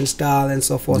want a different style and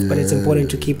so forth. But it's important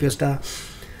to keep your style.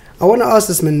 I want to ask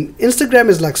this, man. Instagram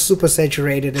is like super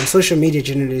saturated, and social media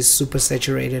generally is super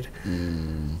saturated.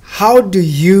 How do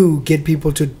you get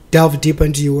people to delve deeper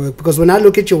into your work? Because when I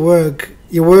look at your work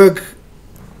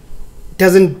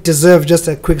doesn't deserve just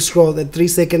a quick scroll. That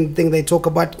 3-second thing they talk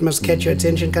about must catch your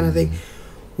attention, kind of thing.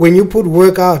 When you put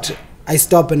work out, I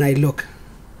stop and I look.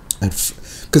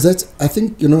 Because I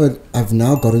think, you know, I've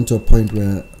now gotten to a point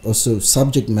where also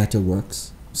subject matter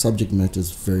works. Subject matter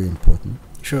is very important.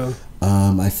 Sure.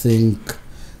 I think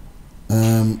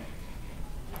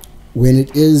when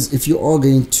it is, if you are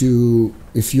going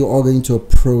to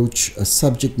approach a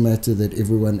subject matter that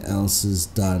everyone else has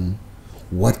done,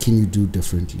 what can you do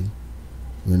differently?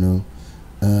 You know,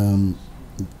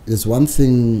 there's one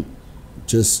thing,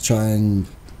 just trying,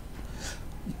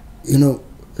 you know,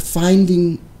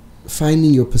 finding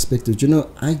your perspective. You know,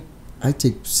 I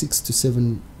take 6 to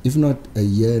 7, if not a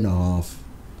year and a half,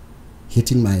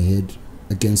 hitting my head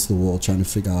against the wall trying to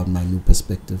figure out my new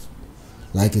perspective.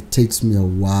 Like, it takes me a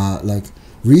while. Like,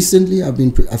 recently I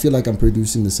feel like I'm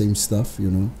producing the same stuff,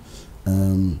 you know,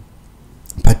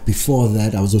 but before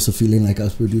that I was also feeling like I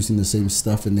was producing the same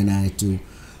stuff, and then I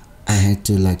had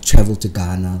to like travel to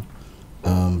Ghana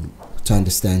to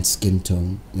understand skin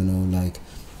tone, you know, like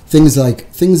things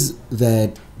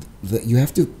that you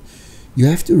have to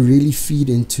really feed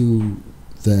into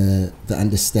the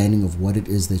understanding of what it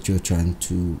is that you're trying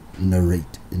to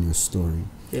narrate in your story.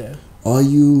 Yeah. Are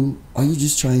you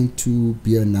just trying to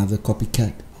be another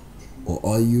copycat, or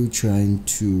are you trying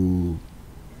to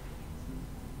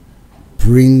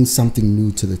bring something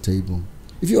new to the table?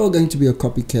 If you are going to be a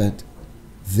copycat,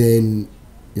 then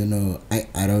you know,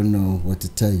 I don't know what to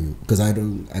tell you because I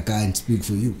can't speak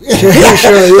for you. Sure,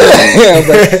 yeah.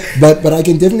 but I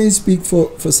can definitely speak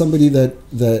for somebody that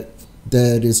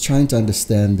is trying to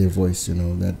understand their voice, you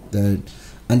know, that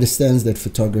understands that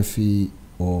photography,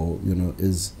 or you know,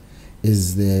 is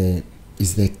their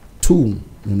tool,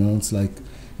 you know. It's like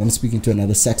I'm speaking to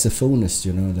another saxophonist,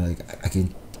 you know, like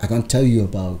I can't tell you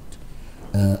about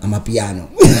I'm a piano.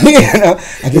 You know,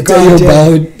 I can tell you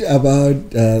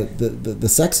about the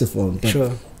saxophone. But,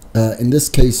 sure. In this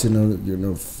case, you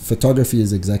know, photography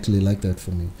is exactly like that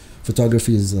for me.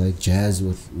 Photography is like jazz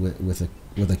with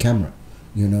a camera.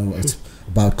 You know, it's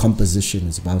about composition.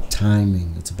 It's about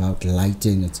timing. It's about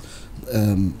lighting. It's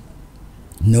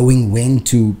knowing when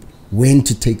to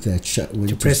take that shot. When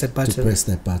to press that button. To press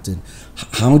that button.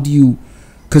 How do you?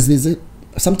 Because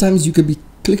sometimes you could be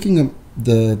clicking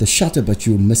the shutter, but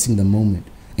you're missing the moment,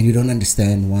 and you don't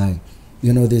understand why.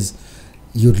 You know,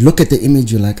 you look at the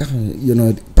image, you're like, you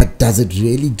know, but does it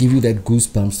really give you that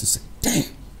goosebumps to say, damn,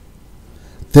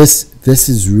 this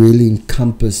has really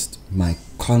encompassed my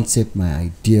concept, my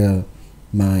idea,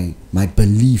 my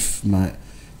belief, my,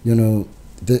 you know,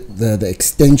 the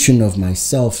extension of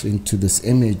myself into this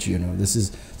image. You know, this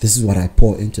is what I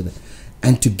pour into that.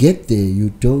 And to get there, you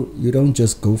don't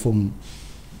just go from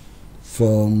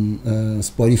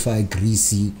Spotify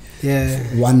greasy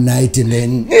one night and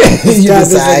then you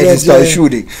decide to start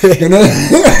shooting. You know,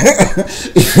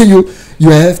 you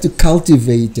have to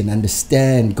cultivate and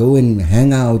understand, go and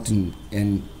hang out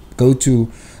and go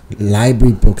to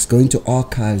library books, go into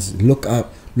archives, look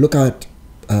at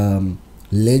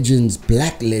legends,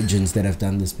 black legends that have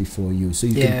done this before you, so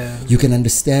you can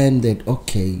understand that,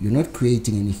 okay, you're not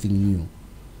creating anything new.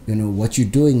 You know, what you're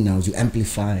doing now is you're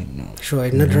amplifying now. Sure,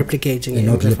 not replicating, and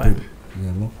amplifying.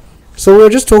 Yeah. So we were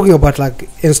just talking about like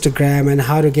Instagram and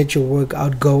how to get your work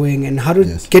outgoing and how to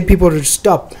get people to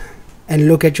stop and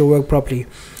look at your work properly.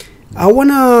 I want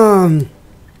to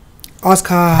ask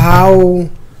how,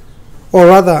 or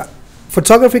rather,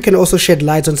 photography can also shed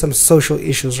light on some social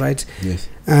issues, right? Yes.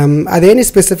 Are there any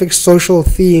specific social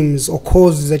themes or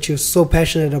causes that you're so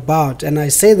passionate about? And I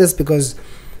say this because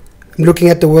I'm looking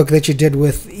at the work that you did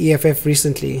with EFF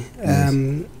recently.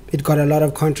 It got a lot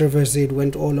of controversy. It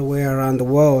went all the way around the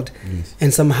world. Yes.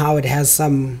 And somehow it has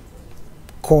some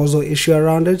causal issue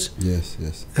around it. Yes.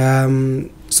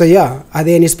 So yeah, are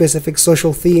there any specific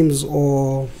social themes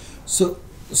or? So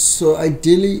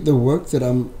ideally, the work that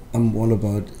I'm all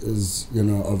about is, you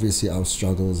know, obviously our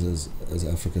struggles as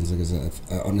Africans. Because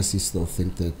I honestly still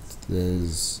think that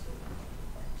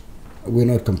we're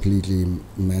not completely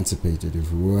emancipated.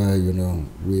 If we were, you know,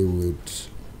 we would.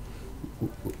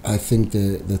 I think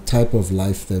the type of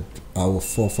life that our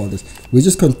forefathers, we're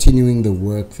just continuing the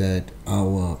work that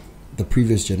the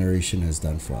previous generation has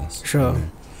done for us. Sure. You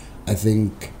know? I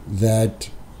think that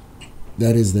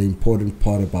is the important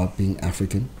part about being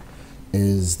African,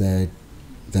 is that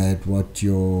what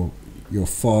your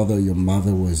father, your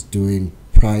mother was doing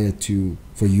prior to,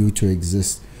 for you to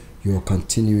exist, you're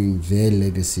continuing their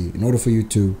legacy. In order for you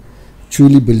to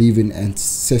truly believe in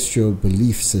ancestral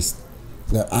belief system,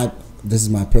 this is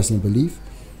my personal belief,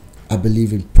 I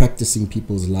believe in practicing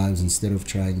people's lives instead of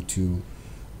trying to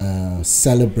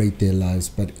celebrate their lives,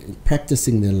 but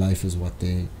practicing their life is what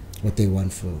they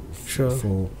want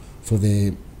for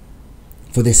their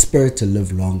spirit to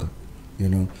live longer. You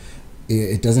know,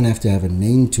 it doesn't have to have a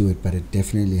name to it, but it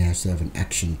definitely has to have an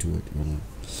action to it. You know,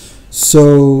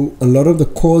 so a lot of the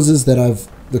causes that I've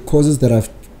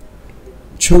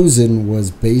chosen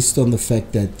was based on the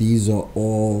fact that these are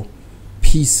all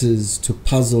pieces to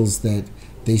puzzles that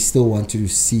they still want to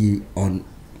see on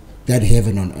that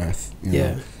heaven on earth. You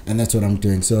know? And that's what I'm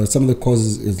doing. So some of the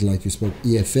causes is, like you spoke,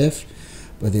 EFF,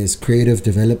 but there's creative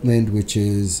development, which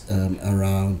is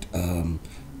around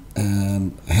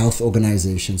health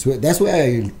organizations. That's where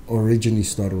I originally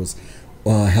started, was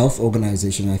health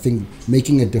organization. I think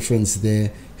making a difference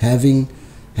there, having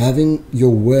your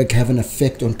work have an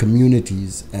effect on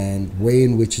communities and way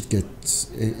in which it gets,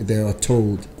 they are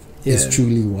told, is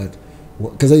truly what.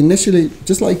 Because initially,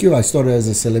 just like you, I started as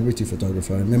a celebrity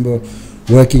photographer. I remember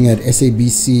working at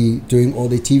SABC, doing all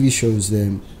the TV shows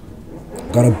there,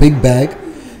 got a big bag,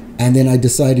 and then I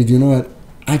decided, you know what,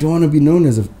 I don't want to be known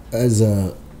as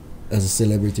a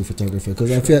celebrity photographer,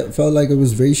 because I felt like it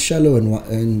was very shallow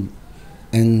and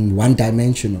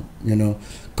one-dimensional, you know.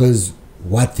 Because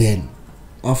what then?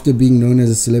 After being known as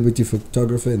a celebrity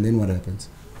photographer, and then what happens?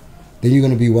 Then you're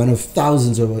going to be one of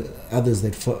thousands of others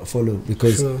that follow,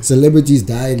 because celebrities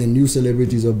die and then new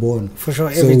celebrities are born. For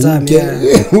sure, every time,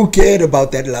 who cared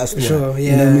about that last one? Sure,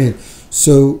 You know what I mean?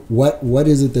 So what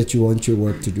is it that you want your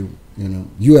work to do? You know,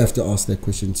 you have to ask that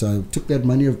question. So I took that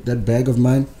money, that bag of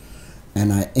mine,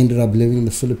 and I ended up living in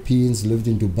the Philippines, lived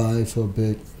in Dubai for a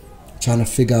bit, trying to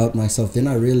figure out myself. Then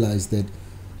I realized that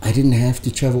I didn't have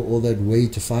to travel all that way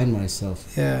to find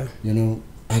myself. Yeah. You know,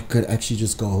 I could actually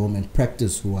just go home and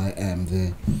practice who I am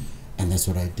there. And that's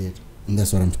what I did. And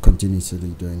that's what I'm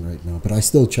continuously doing right now. But I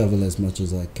still travel as much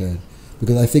as I can,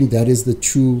 because I think that is the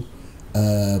true,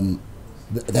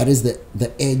 that is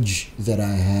the edge that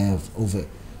I have over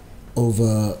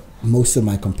most of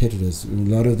my competitors. A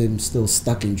lot of them still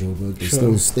stuck in Joburg. They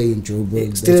still stay in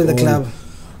Joburg. Still in the club.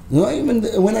 No, even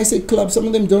when I say club, some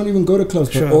of them don't even go to clubs.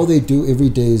 Sure. But all they do every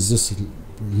day is just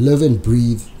live and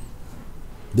breathe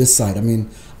this side. I mean,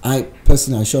 I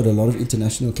personally, I shot a lot of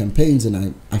international campaigns,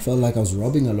 and I felt like I was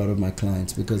robbing a lot of my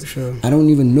clients, because I don't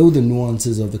even know the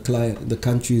nuances of the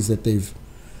countries that they've.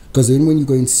 Because then when you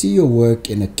go and see your work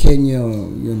in a Kenya or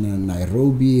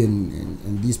Nairobi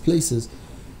and these places,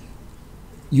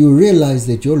 you realize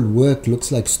that your work looks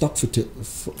like stock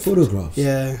photographs.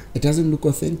 Yeah. It doesn't look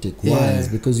authentic. Why? It's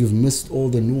because you've missed all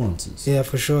the nuances. Yeah,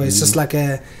 for sure. It's just like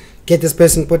get this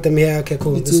person, put them here. Okay,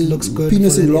 cool. It's this looks good.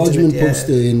 Penis enlargement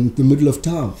poster in the middle of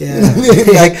town. Yeah.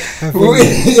 Like,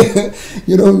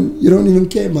 you don't even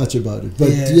care much about it. But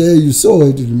yeah, you saw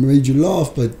it. It made you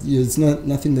laugh. But it's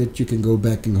nothing that you can go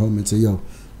back and home and say, yo,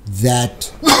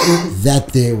 that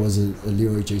there was a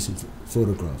LeeRoy Jason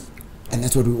photograph. And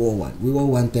that's what we all want. We all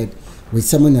want that when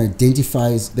someone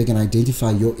identifies, they can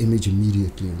identify your image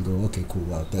immediately and go, okay, cool,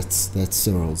 wow, that's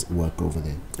Cyril's work over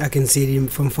there. I can see him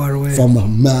from far away. From a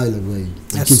mile away.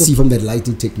 You can see from that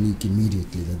lighting technique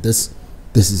immediately that this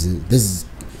is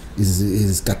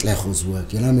Katlejo's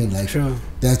work. You know what I mean? Like, sure.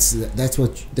 That's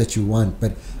what you want.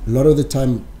 But a lot of the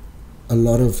time, a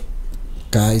lot of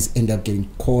guys end up getting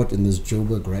caught in this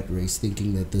Joburg rat race,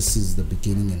 thinking that this is the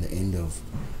beginning and the end of.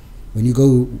 When you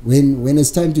go, when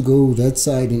it's time to go that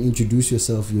side and introduce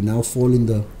yourself, you now fall in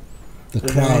the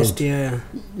crowd. Rest, yeah.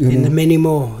 In the many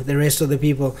more, the rest of the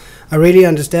people. I really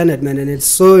understand it, man, and it's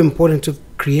so important to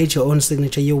create your own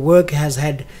signature. Your work has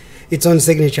had its own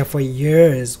signature for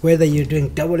years, whether you're doing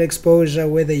double exposure,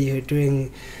 whether you're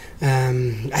doing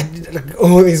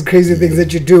all these crazy things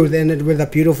that you do, then it will be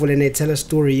beautiful and they tell a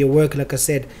story. Your work, like I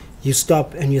said, you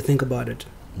stop and you think about it.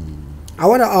 I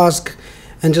want to ask,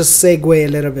 and just segue a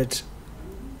little bit,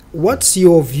 what's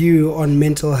your view on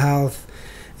mental health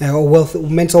or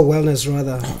mental wellness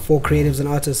rather for creatives and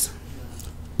artists?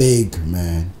 Big,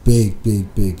 man, big.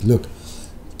 Look,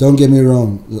 don't get me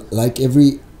wrong, like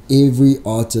every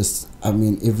artist, I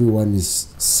mean, everyone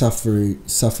is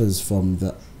suffers from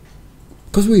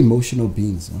because we're emotional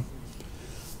beings, huh?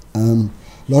 A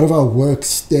lot of our work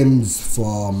stems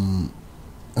from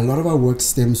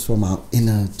our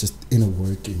inner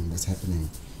working that's happening.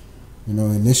 You know,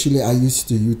 initially I used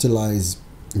to utilize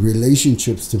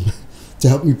relationships to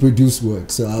help me produce work.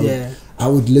 So I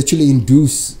would literally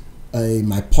induce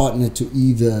my partner to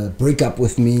either break up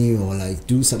with me or like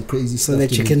do some crazy stuff. So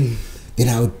that you can. Then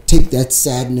I would take that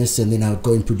sadness and then I would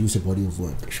go and produce a body of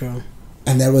work. Sure.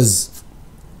 And that was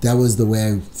the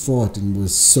way I thought, and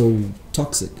was so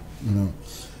toxic, you know.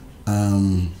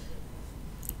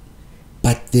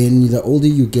 But then the older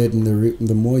you get and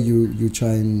the more you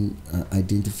try and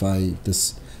identify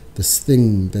this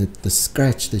thing, that the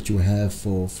scratch that you have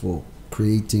for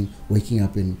creating, waking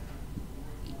up and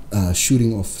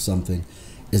shooting off something,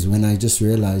 is when I just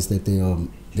realized that there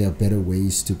are better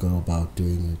ways to go about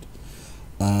doing it.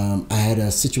 I had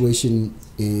a situation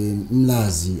in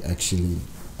Mlazi actually.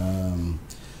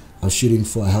 I was shooting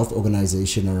for a health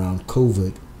organization around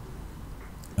COVID.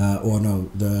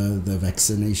 The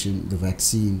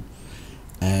vaccine,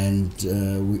 and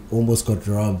we almost got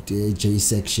robbed. J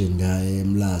section guy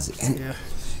in Mlazi, and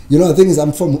you know, the thing is,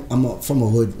 I'm from a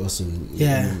hood also.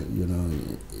 You know,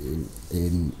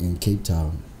 in Cape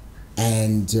Town,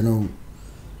 and you know,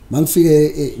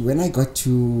 when I got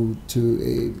to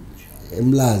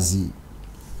Mlazi,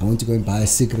 I went to go and buy a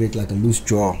cigarette, like a loose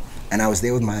jaw, and I was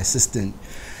there with my assistant.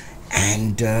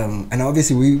 And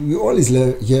obviously we always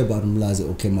hear about Mlazi.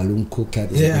 Okay, Malum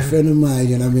Kokat is a friend of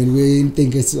mine, and I mean, we didn't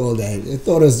think it's all that. I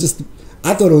thought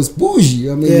it was bougie.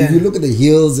 I mean, if you look at the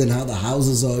hills and how the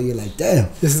houses are, you're like, damn,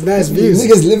 this is nice views.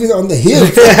 Niggas living on the hill.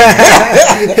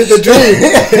 It's the dream.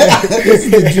 This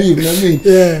is the dream. You know what I mean?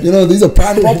 You know, these are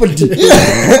prime property.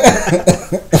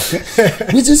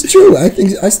 Which is true.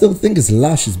 I still think it's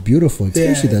lush. It's beautiful,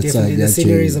 especially that side. The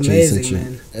scenery is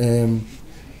amazing, man.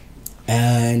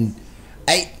 And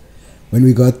when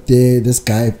we got there, this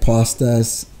guy passed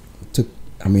us, took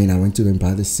I mean, I went to him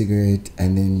buy the cigarette,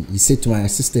 and then he said to my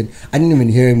assistant, I didn't even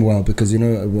hear him well because, you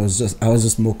know, I was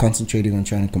just more concentrating on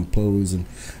trying to compose and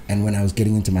when I was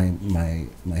getting into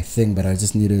my thing, but I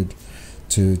just needed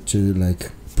to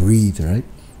like breathe, right?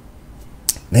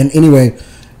 And anyway,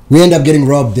 we ended up getting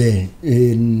robbed there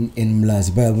in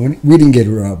Mlazi, but we didn't get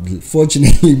robbed.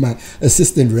 Fortunately, my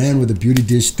assistant ran with a beauty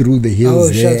dish through the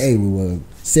hills there. Hey, we were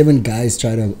 7 guys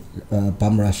trying to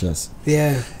bum rush us.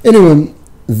 Yeah. Anyway,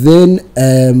 then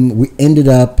we ended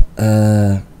up.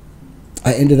 I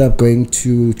ended up going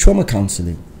to trauma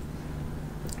counseling,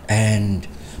 and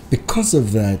because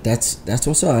of that, that's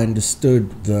also I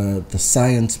understood the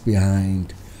science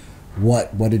behind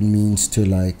what it means to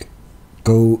like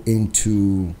go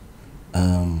into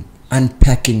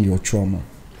unpacking your trauma,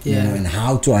 you know, and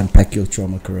how to unpack your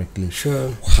trauma correctly.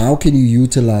 Sure. How can you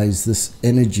utilize this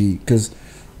energy? Because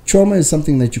trauma is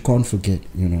something that you can't forget,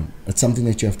 you know. It's something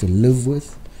that you have to live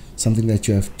with, something that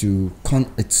you have to,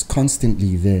 it's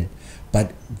constantly there.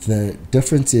 But the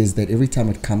difference is that every time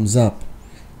it comes up,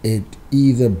 it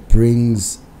either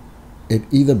brings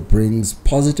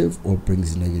positive or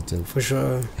brings negative. For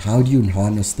sure. How do you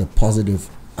harness the positive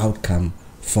outcome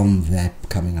from that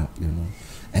coming up, you know?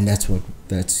 And that's what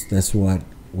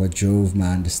drove my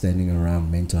understanding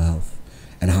around mental health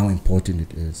and how important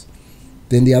it is.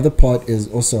 Then the other part is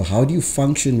also, how do you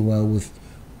function well with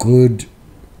good,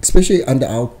 especially under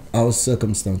our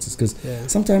circumstances, because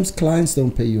sometimes clients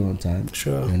don't pay you on time.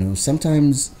 Sure. You know,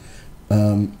 sometimes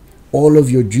all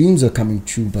of your dreams are coming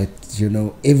true, but you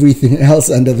know everything else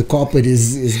under the carpet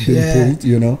is being pulled.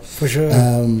 You know, for sure.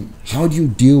 How do you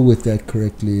deal with that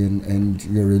correctly and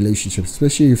your relationship,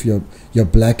 especially if you're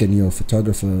black and you're a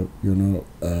photographer? You know,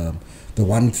 the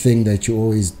one thing that you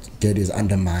always get is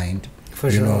undermined. For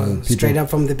sure. Straight up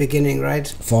from the beginning, right?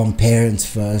 From parents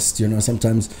first, you know,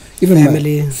 sometimes even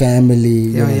family,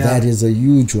 you know, that is a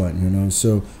huge one, you know.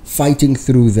 So fighting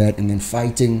through that and then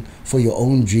fighting for your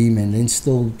own dream and then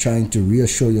still trying to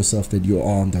reassure yourself that you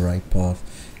are on the right path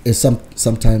is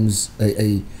sometimes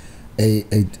a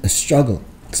struggle,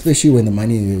 especially when the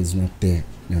money is not there,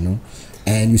 you know,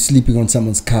 and you're sleeping on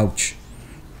someone's couch.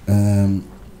 And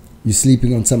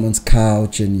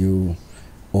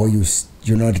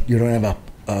you don't have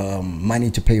money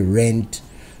to pay rent,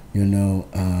 you know,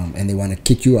 and they want to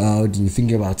kick you out, and you're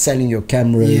thinking about selling your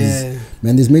cameras.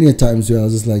 Man, there's many times where I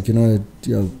was just like, you know,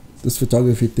 this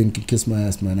photography thing can kiss my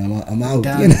ass, man. I'm out.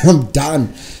 You know, I'm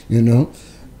done. You know,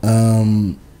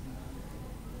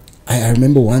 I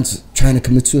remember once trying to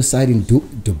commit suicide in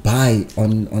Dubai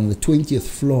on the 20th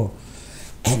floor,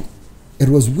 and it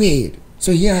was weird.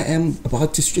 So here I am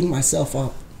about to string myself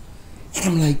up, and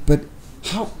I'm like, but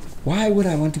how? Why would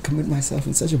I want to commit myself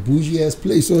in such a bougie ass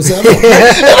place or something?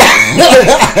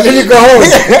 Let me go home.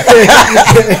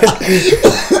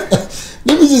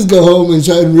 Let me just go home and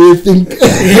try and rethink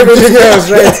everything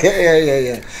else, right?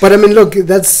 Yeah. But I mean, look,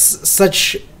 that's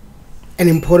such an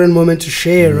important moment to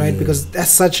share, right? Because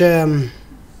that's such a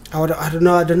I don't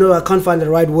know. I can't find the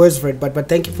right words for it, but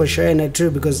thank you for sharing it too,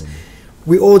 because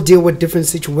we all deal with different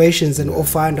situations and all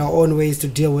find our own ways to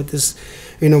deal with this,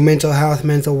 you know, mental health,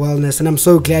 mental wellness. And I'm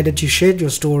so glad that you shared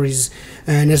your stories.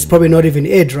 And it's probably not even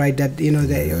it, right? That, you know, of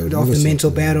the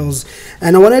mental battles.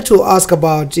 And I wanted to ask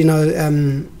about, you know,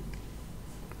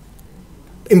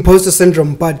 imposter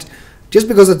syndrome. But just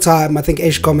because of time, I think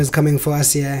HCOM is coming for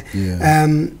us here.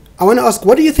 I want to ask,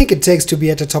 what do you think it takes to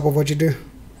be at the top of what you do?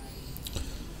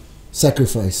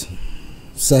 Sacrifice.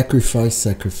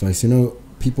 You know,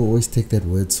 people always take that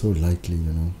word so lightly,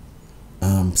 you know.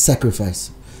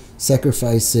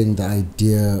 Sacrificing the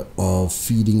idea of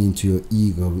feeding into your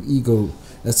ego.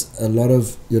 That's a lot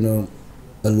of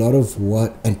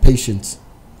what, and patience.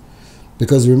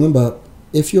 Because remember,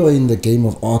 if you're in the game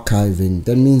of archiving,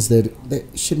 that means that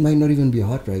shit might not even be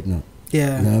hot right now. You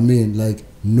know what I mean? Like,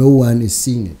 no one is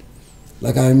seeing it.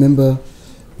 Like, I remember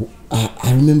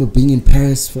being in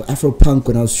Paris for Afropunk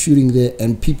when I was shooting there,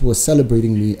 and people were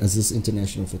celebrating me as this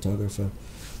international photographer.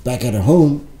 Back at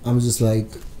home, I was just like,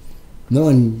 no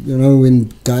one, you know,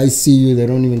 when guys see you, they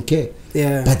don't even care.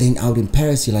 But then out in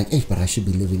Paris, you're like, hey, but I should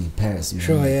be living in Paris. Man.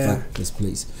 Fuck this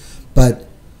place. But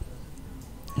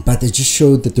they just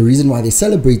showed that the reason why they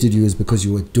celebrated you is because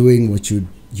you were doing what you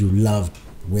loved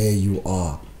where you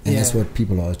are. And that's what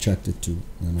people are attracted to. You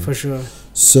know? For sure.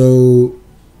 So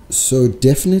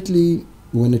definitely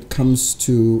when it comes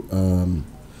to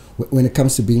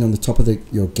being on the top of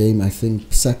your game, I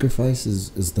think sacrifice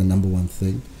is the number one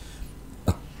thing.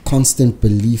 A constant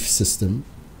belief system.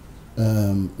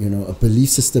 You know, a belief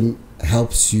system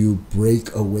helps you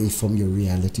break away from your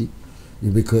reality.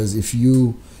 Because if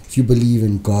you believe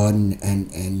in God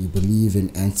and you believe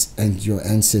in and your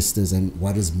ancestors and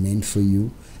what is meant for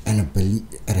you, and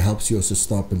it helps you also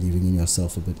start believing in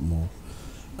yourself a bit more.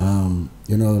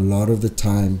 You know, a lot of the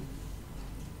time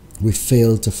we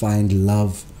fail to find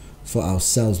love for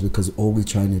ourselves because all we're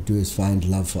trying to do is find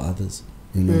love for others,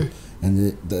 you know.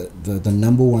 And the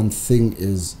number one thing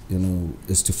is, you know,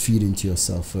 is to feed into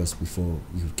yourself first before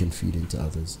you can feed into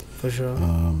others. For sure.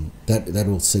 That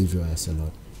will save your ass a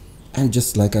lot. And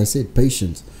just like I said,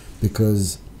 patience,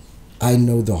 because I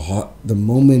know the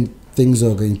moment things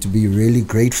are going to be really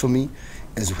great for me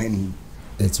is when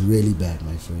it's really bad,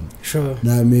 my friend. Sure.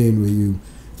 Know what I mean? When you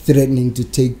threatening to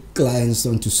take clients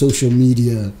onto social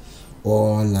media,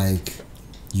 or like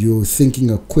you're thinking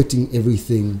of quitting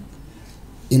everything.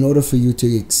 In order for you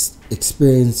to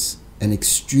experience an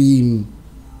extreme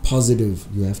positive,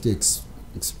 you have to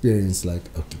experience like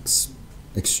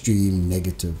extreme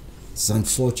negative. It's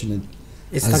unfortunate.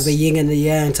 It's like the yin and the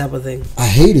yang type of thing. I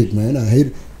hate it, man. I hate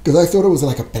it because I thought it was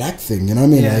like a black thing. You know what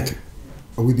I mean? Yeah. Like,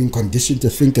 we've been conditioned to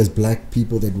think as black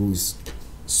people that was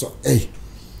so, hey,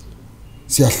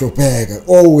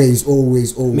 always.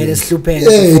 Made us look bad.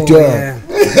 Hey, Yeah.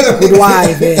 Good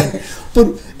wife, man.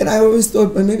 And I always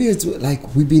thought, maybe it's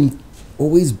like we've been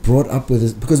always brought up with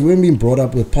this, because we've been brought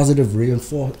up with positive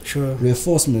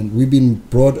reinforcement. We've been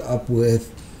brought up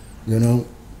with, you know,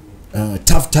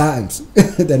 tough times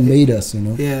that made us, you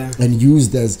know, and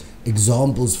used as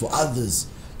examples for others,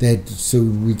 that so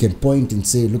we can point and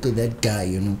say, look at that guy,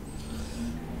 you know.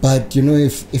 But you know,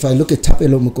 if I look at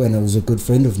Tapelo Mokoena, who's a good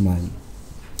friend of mine,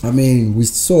 I mean, we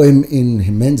saw him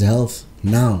in men's health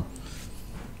now.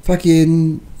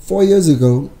 Fucking 4 years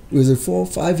ago, was it 4 or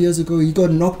 5 years ago, he got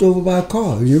knocked over by a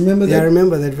car. You remember that? Yeah, I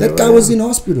remember that. That guy was in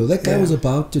hospital. That guy was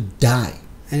about to die.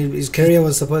 And his career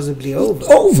was supposedly over.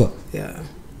 Over. Yeah.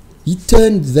 He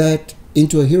turned that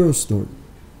into a hero story,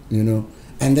 you know.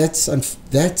 And that's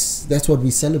what we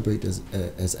celebrate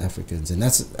as Africans, and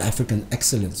that's African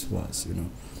excellence for us, you know.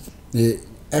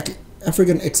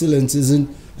 African excellence isn't,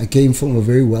 I came from a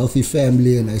very wealthy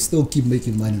family and I still keep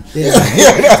making money. Yeah.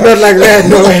 Not like that,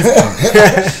 no.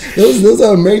 Those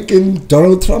are American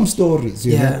Donald Trump stories,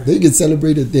 you know. They get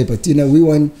celebrated there, but you know,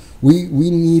 we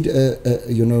need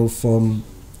you know,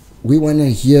 we want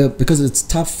to hear, because it's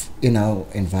tough in our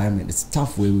environment, it's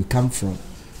tough where we come from.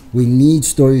 We need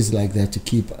stories like that to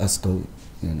keep us going,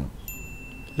 you know.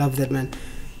 Love that, man.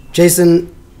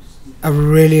 Jason, I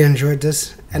really enjoyed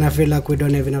this, and I feel like we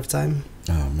don't have enough time.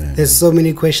 Oh, man. There's so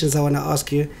many questions I want to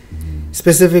ask you,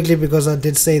 specifically because I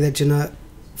did say that, you know,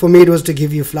 for me it was to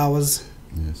give you flowers.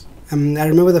 Yes. I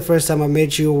remember the first time I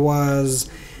met you was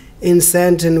in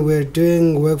Sandton. We're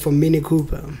doing work for Mini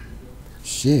Cooper.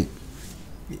 Shit.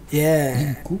 Yeah.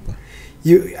 Mini Cooper.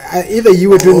 Either you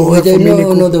were doing work for Mini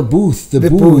Cooper. No, the booth. The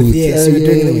booth. Yes,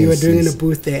 you were doing in a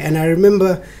booth there, and I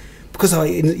remember, because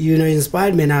you know,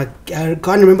 inspired me, and I can't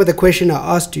remember the question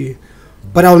I asked you,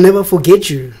 but I'll never forget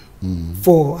you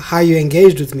for how you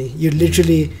engaged with me. You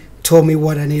literally told me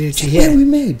what I needed to hear. Where we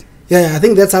met. Yeah, I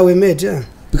think that's how we met. Yeah.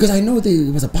 Because I know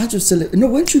there was a bunch of no,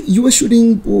 weren't you were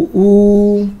shooting?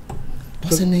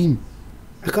 What's her name?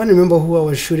 I can't remember who I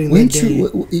was shooting that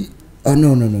day. Oh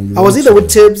no. I was either with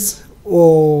Tibbs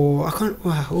or I can't.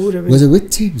 Who would have been? Was it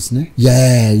with Tibbs? No?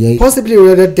 Yeah. Possibly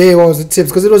that day was with Tibbs,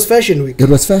 because it was Fashion Week. It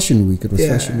was Fashion Week.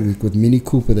 Fashion Week with Mini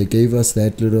Cooper. They gave us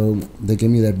that little. They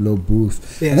gave me that little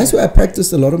booth, and that's where I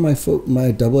practiced a lot of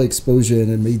my double exposure,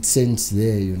 and it made sense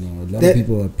there. You know, a lot of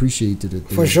people appreciated it.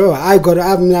 For sure, I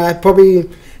probably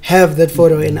have that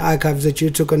photo in archives that you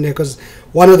took on there, because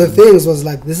one of the things was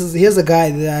like, here's a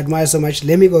guy that I admire so much,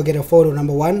 let me go get a photo,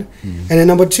 number one, and then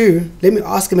number two, let me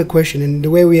ask him a question. And the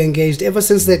way we engaged ever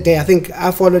since that day, I think I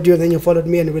followed you and then you followed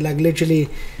me, and we like literally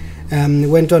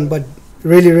went on. But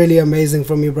really amazing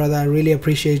from you, brother. I really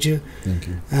appreciate you. Thank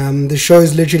you. The show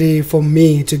is literally for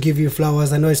me to give you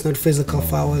flowers. I know it's not physical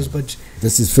flowers, but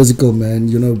this is physical, man.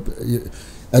 You know,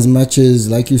 as much as,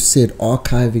 like you said,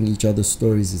 archiving each other's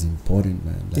stories is important,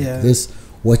 man. Like this,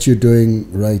 what you're doing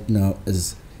right now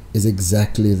is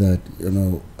exactly that. You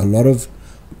know, a lot of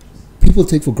people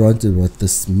take for granted what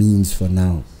this means for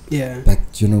now. Yeah.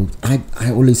 But you know,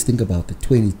 I always think about the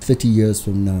 20, 30 years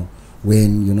from now,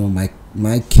 when, you know,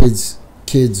 my kids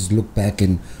look back,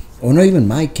 and, or not even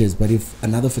my kids, but if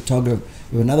another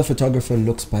photographer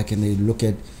looks back and they look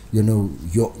at, you know,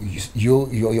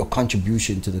 your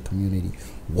contribution to the community,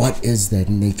 what is that?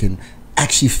 And they can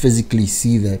actually physically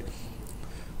see that.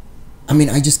 I mean,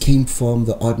 I just came from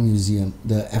the art museum,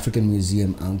 the African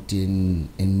museum out in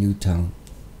Newtown.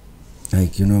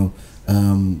 Like, you know,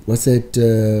 what's that?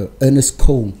 Ernest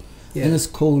Cole Yeah.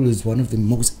 Ernest Cole is one of the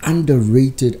most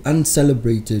underrated,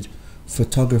 uncelebrated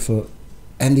photographer,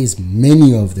 and there's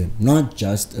many of them, not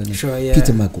just Sure, yeah.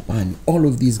 Peter Makubani. All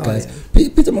of these guys.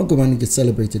 Peter Makubani gets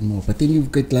celebrated more, but then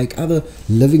you've got like other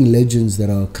living legends that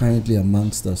are currently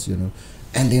amongst us, you know,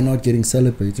 and they're not getting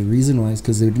celebrated. The reason why is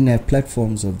because they didn't have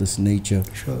platforms of this nature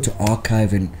to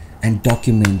archive and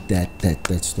document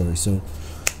that story. So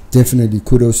definitely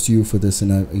kudos to you for this,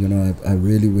 and I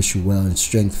really wish you well and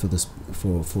strength for this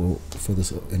for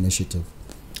this initiative.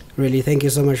 Really, thank you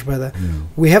so much, brother. Yeah.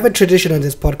 We have a tradition on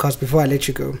this podcast before I let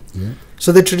you go. Yeah.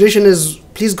 So the tradition is,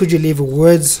 please could you leave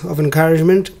words of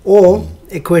encouragement or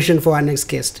a question for our next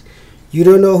guest. You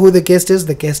don't know who the guest is,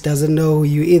 the guest doesn't know who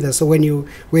you either. So when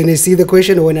they see the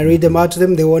question or when I read them out to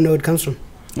them, they won't know where it comes from.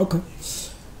 Okay.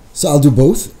 So I'll do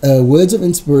both. Words of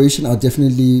inspiration, I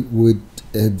definitely would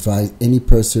advise any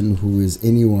person who is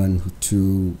anyone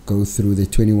to go through the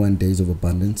 21 Days of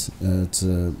Abundance. It's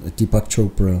a Deepak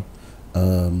Chopra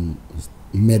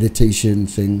meditation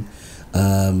thing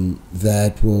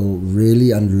that will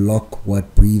really unlock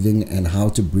what breathing and how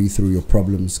to breathe through your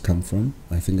problems come from.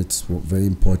 I think it's very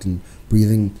important.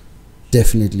 Breathing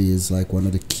definitely is like one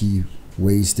of the key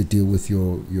ways to deal with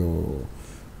your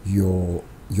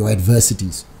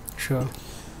adversities. Sure.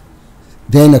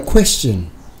 Then a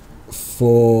question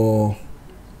for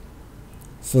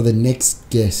the next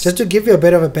guest. Just to give you a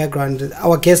bit of a background,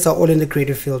 our guests are all in the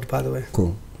creative field, by the way.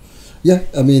 Cool. Yeah,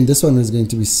 I mean, this one is going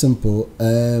to be simple.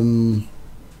 The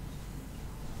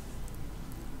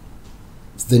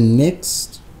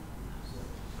next...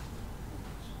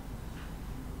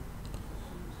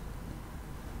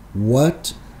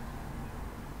 What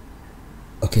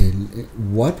are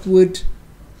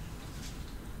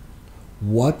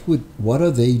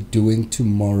they doing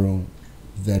tomorrow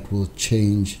that will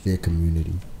change their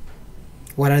community?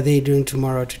 What are they doing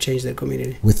tomorrow to change their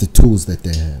community? With the tools that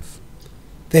they have.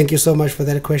 Thank you so much for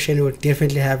that question. We'll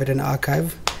definitely have it in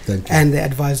archive. Thank you. And the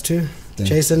advice too.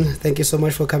 Jason, thank you so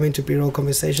much for coming to B-Roll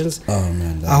Conversations. Oh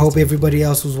man, I hope everybody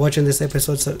else who's watching this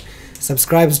episode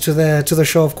subscribes to the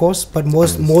show, of course, but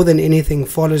more than anything,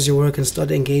 follows your work and start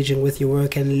engaging with your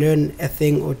work and learn a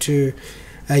thing or two.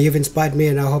 You've inspired me,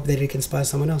 and I hope that it can inspire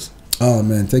someone else. Oh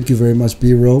man, thank you very much,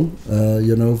 B-Roll.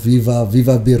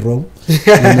 Viva B-Roll.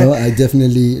 I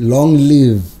definitely long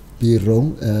live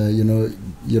B-Roll.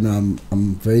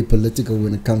 I'm very political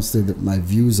when it comes to my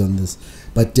views on this,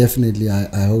 but definitely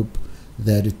I hope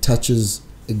that it touches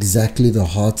exactly the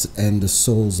hearts and the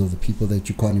souls of the people that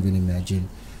you can't even imagine.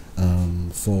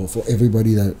 For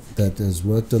everybody that has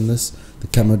worked on this, the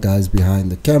camera guys behind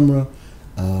the camera,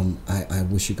 I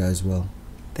wish you guys well.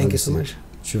 Thank you so much.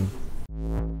 Sure.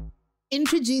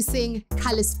 Introducing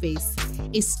Color Space,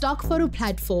 a stock photo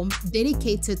platform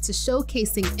dedicated to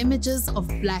showcasing images of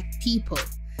Black people.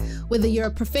 Whether you're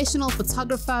a professional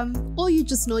photographer or you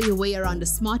just know your way around a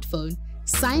smartphone,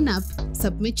 sign up,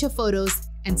 submit your photos,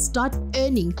 and start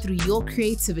earning through your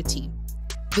creativity.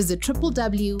 Visit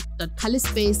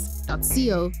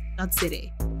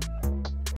www.colorspace.co.za.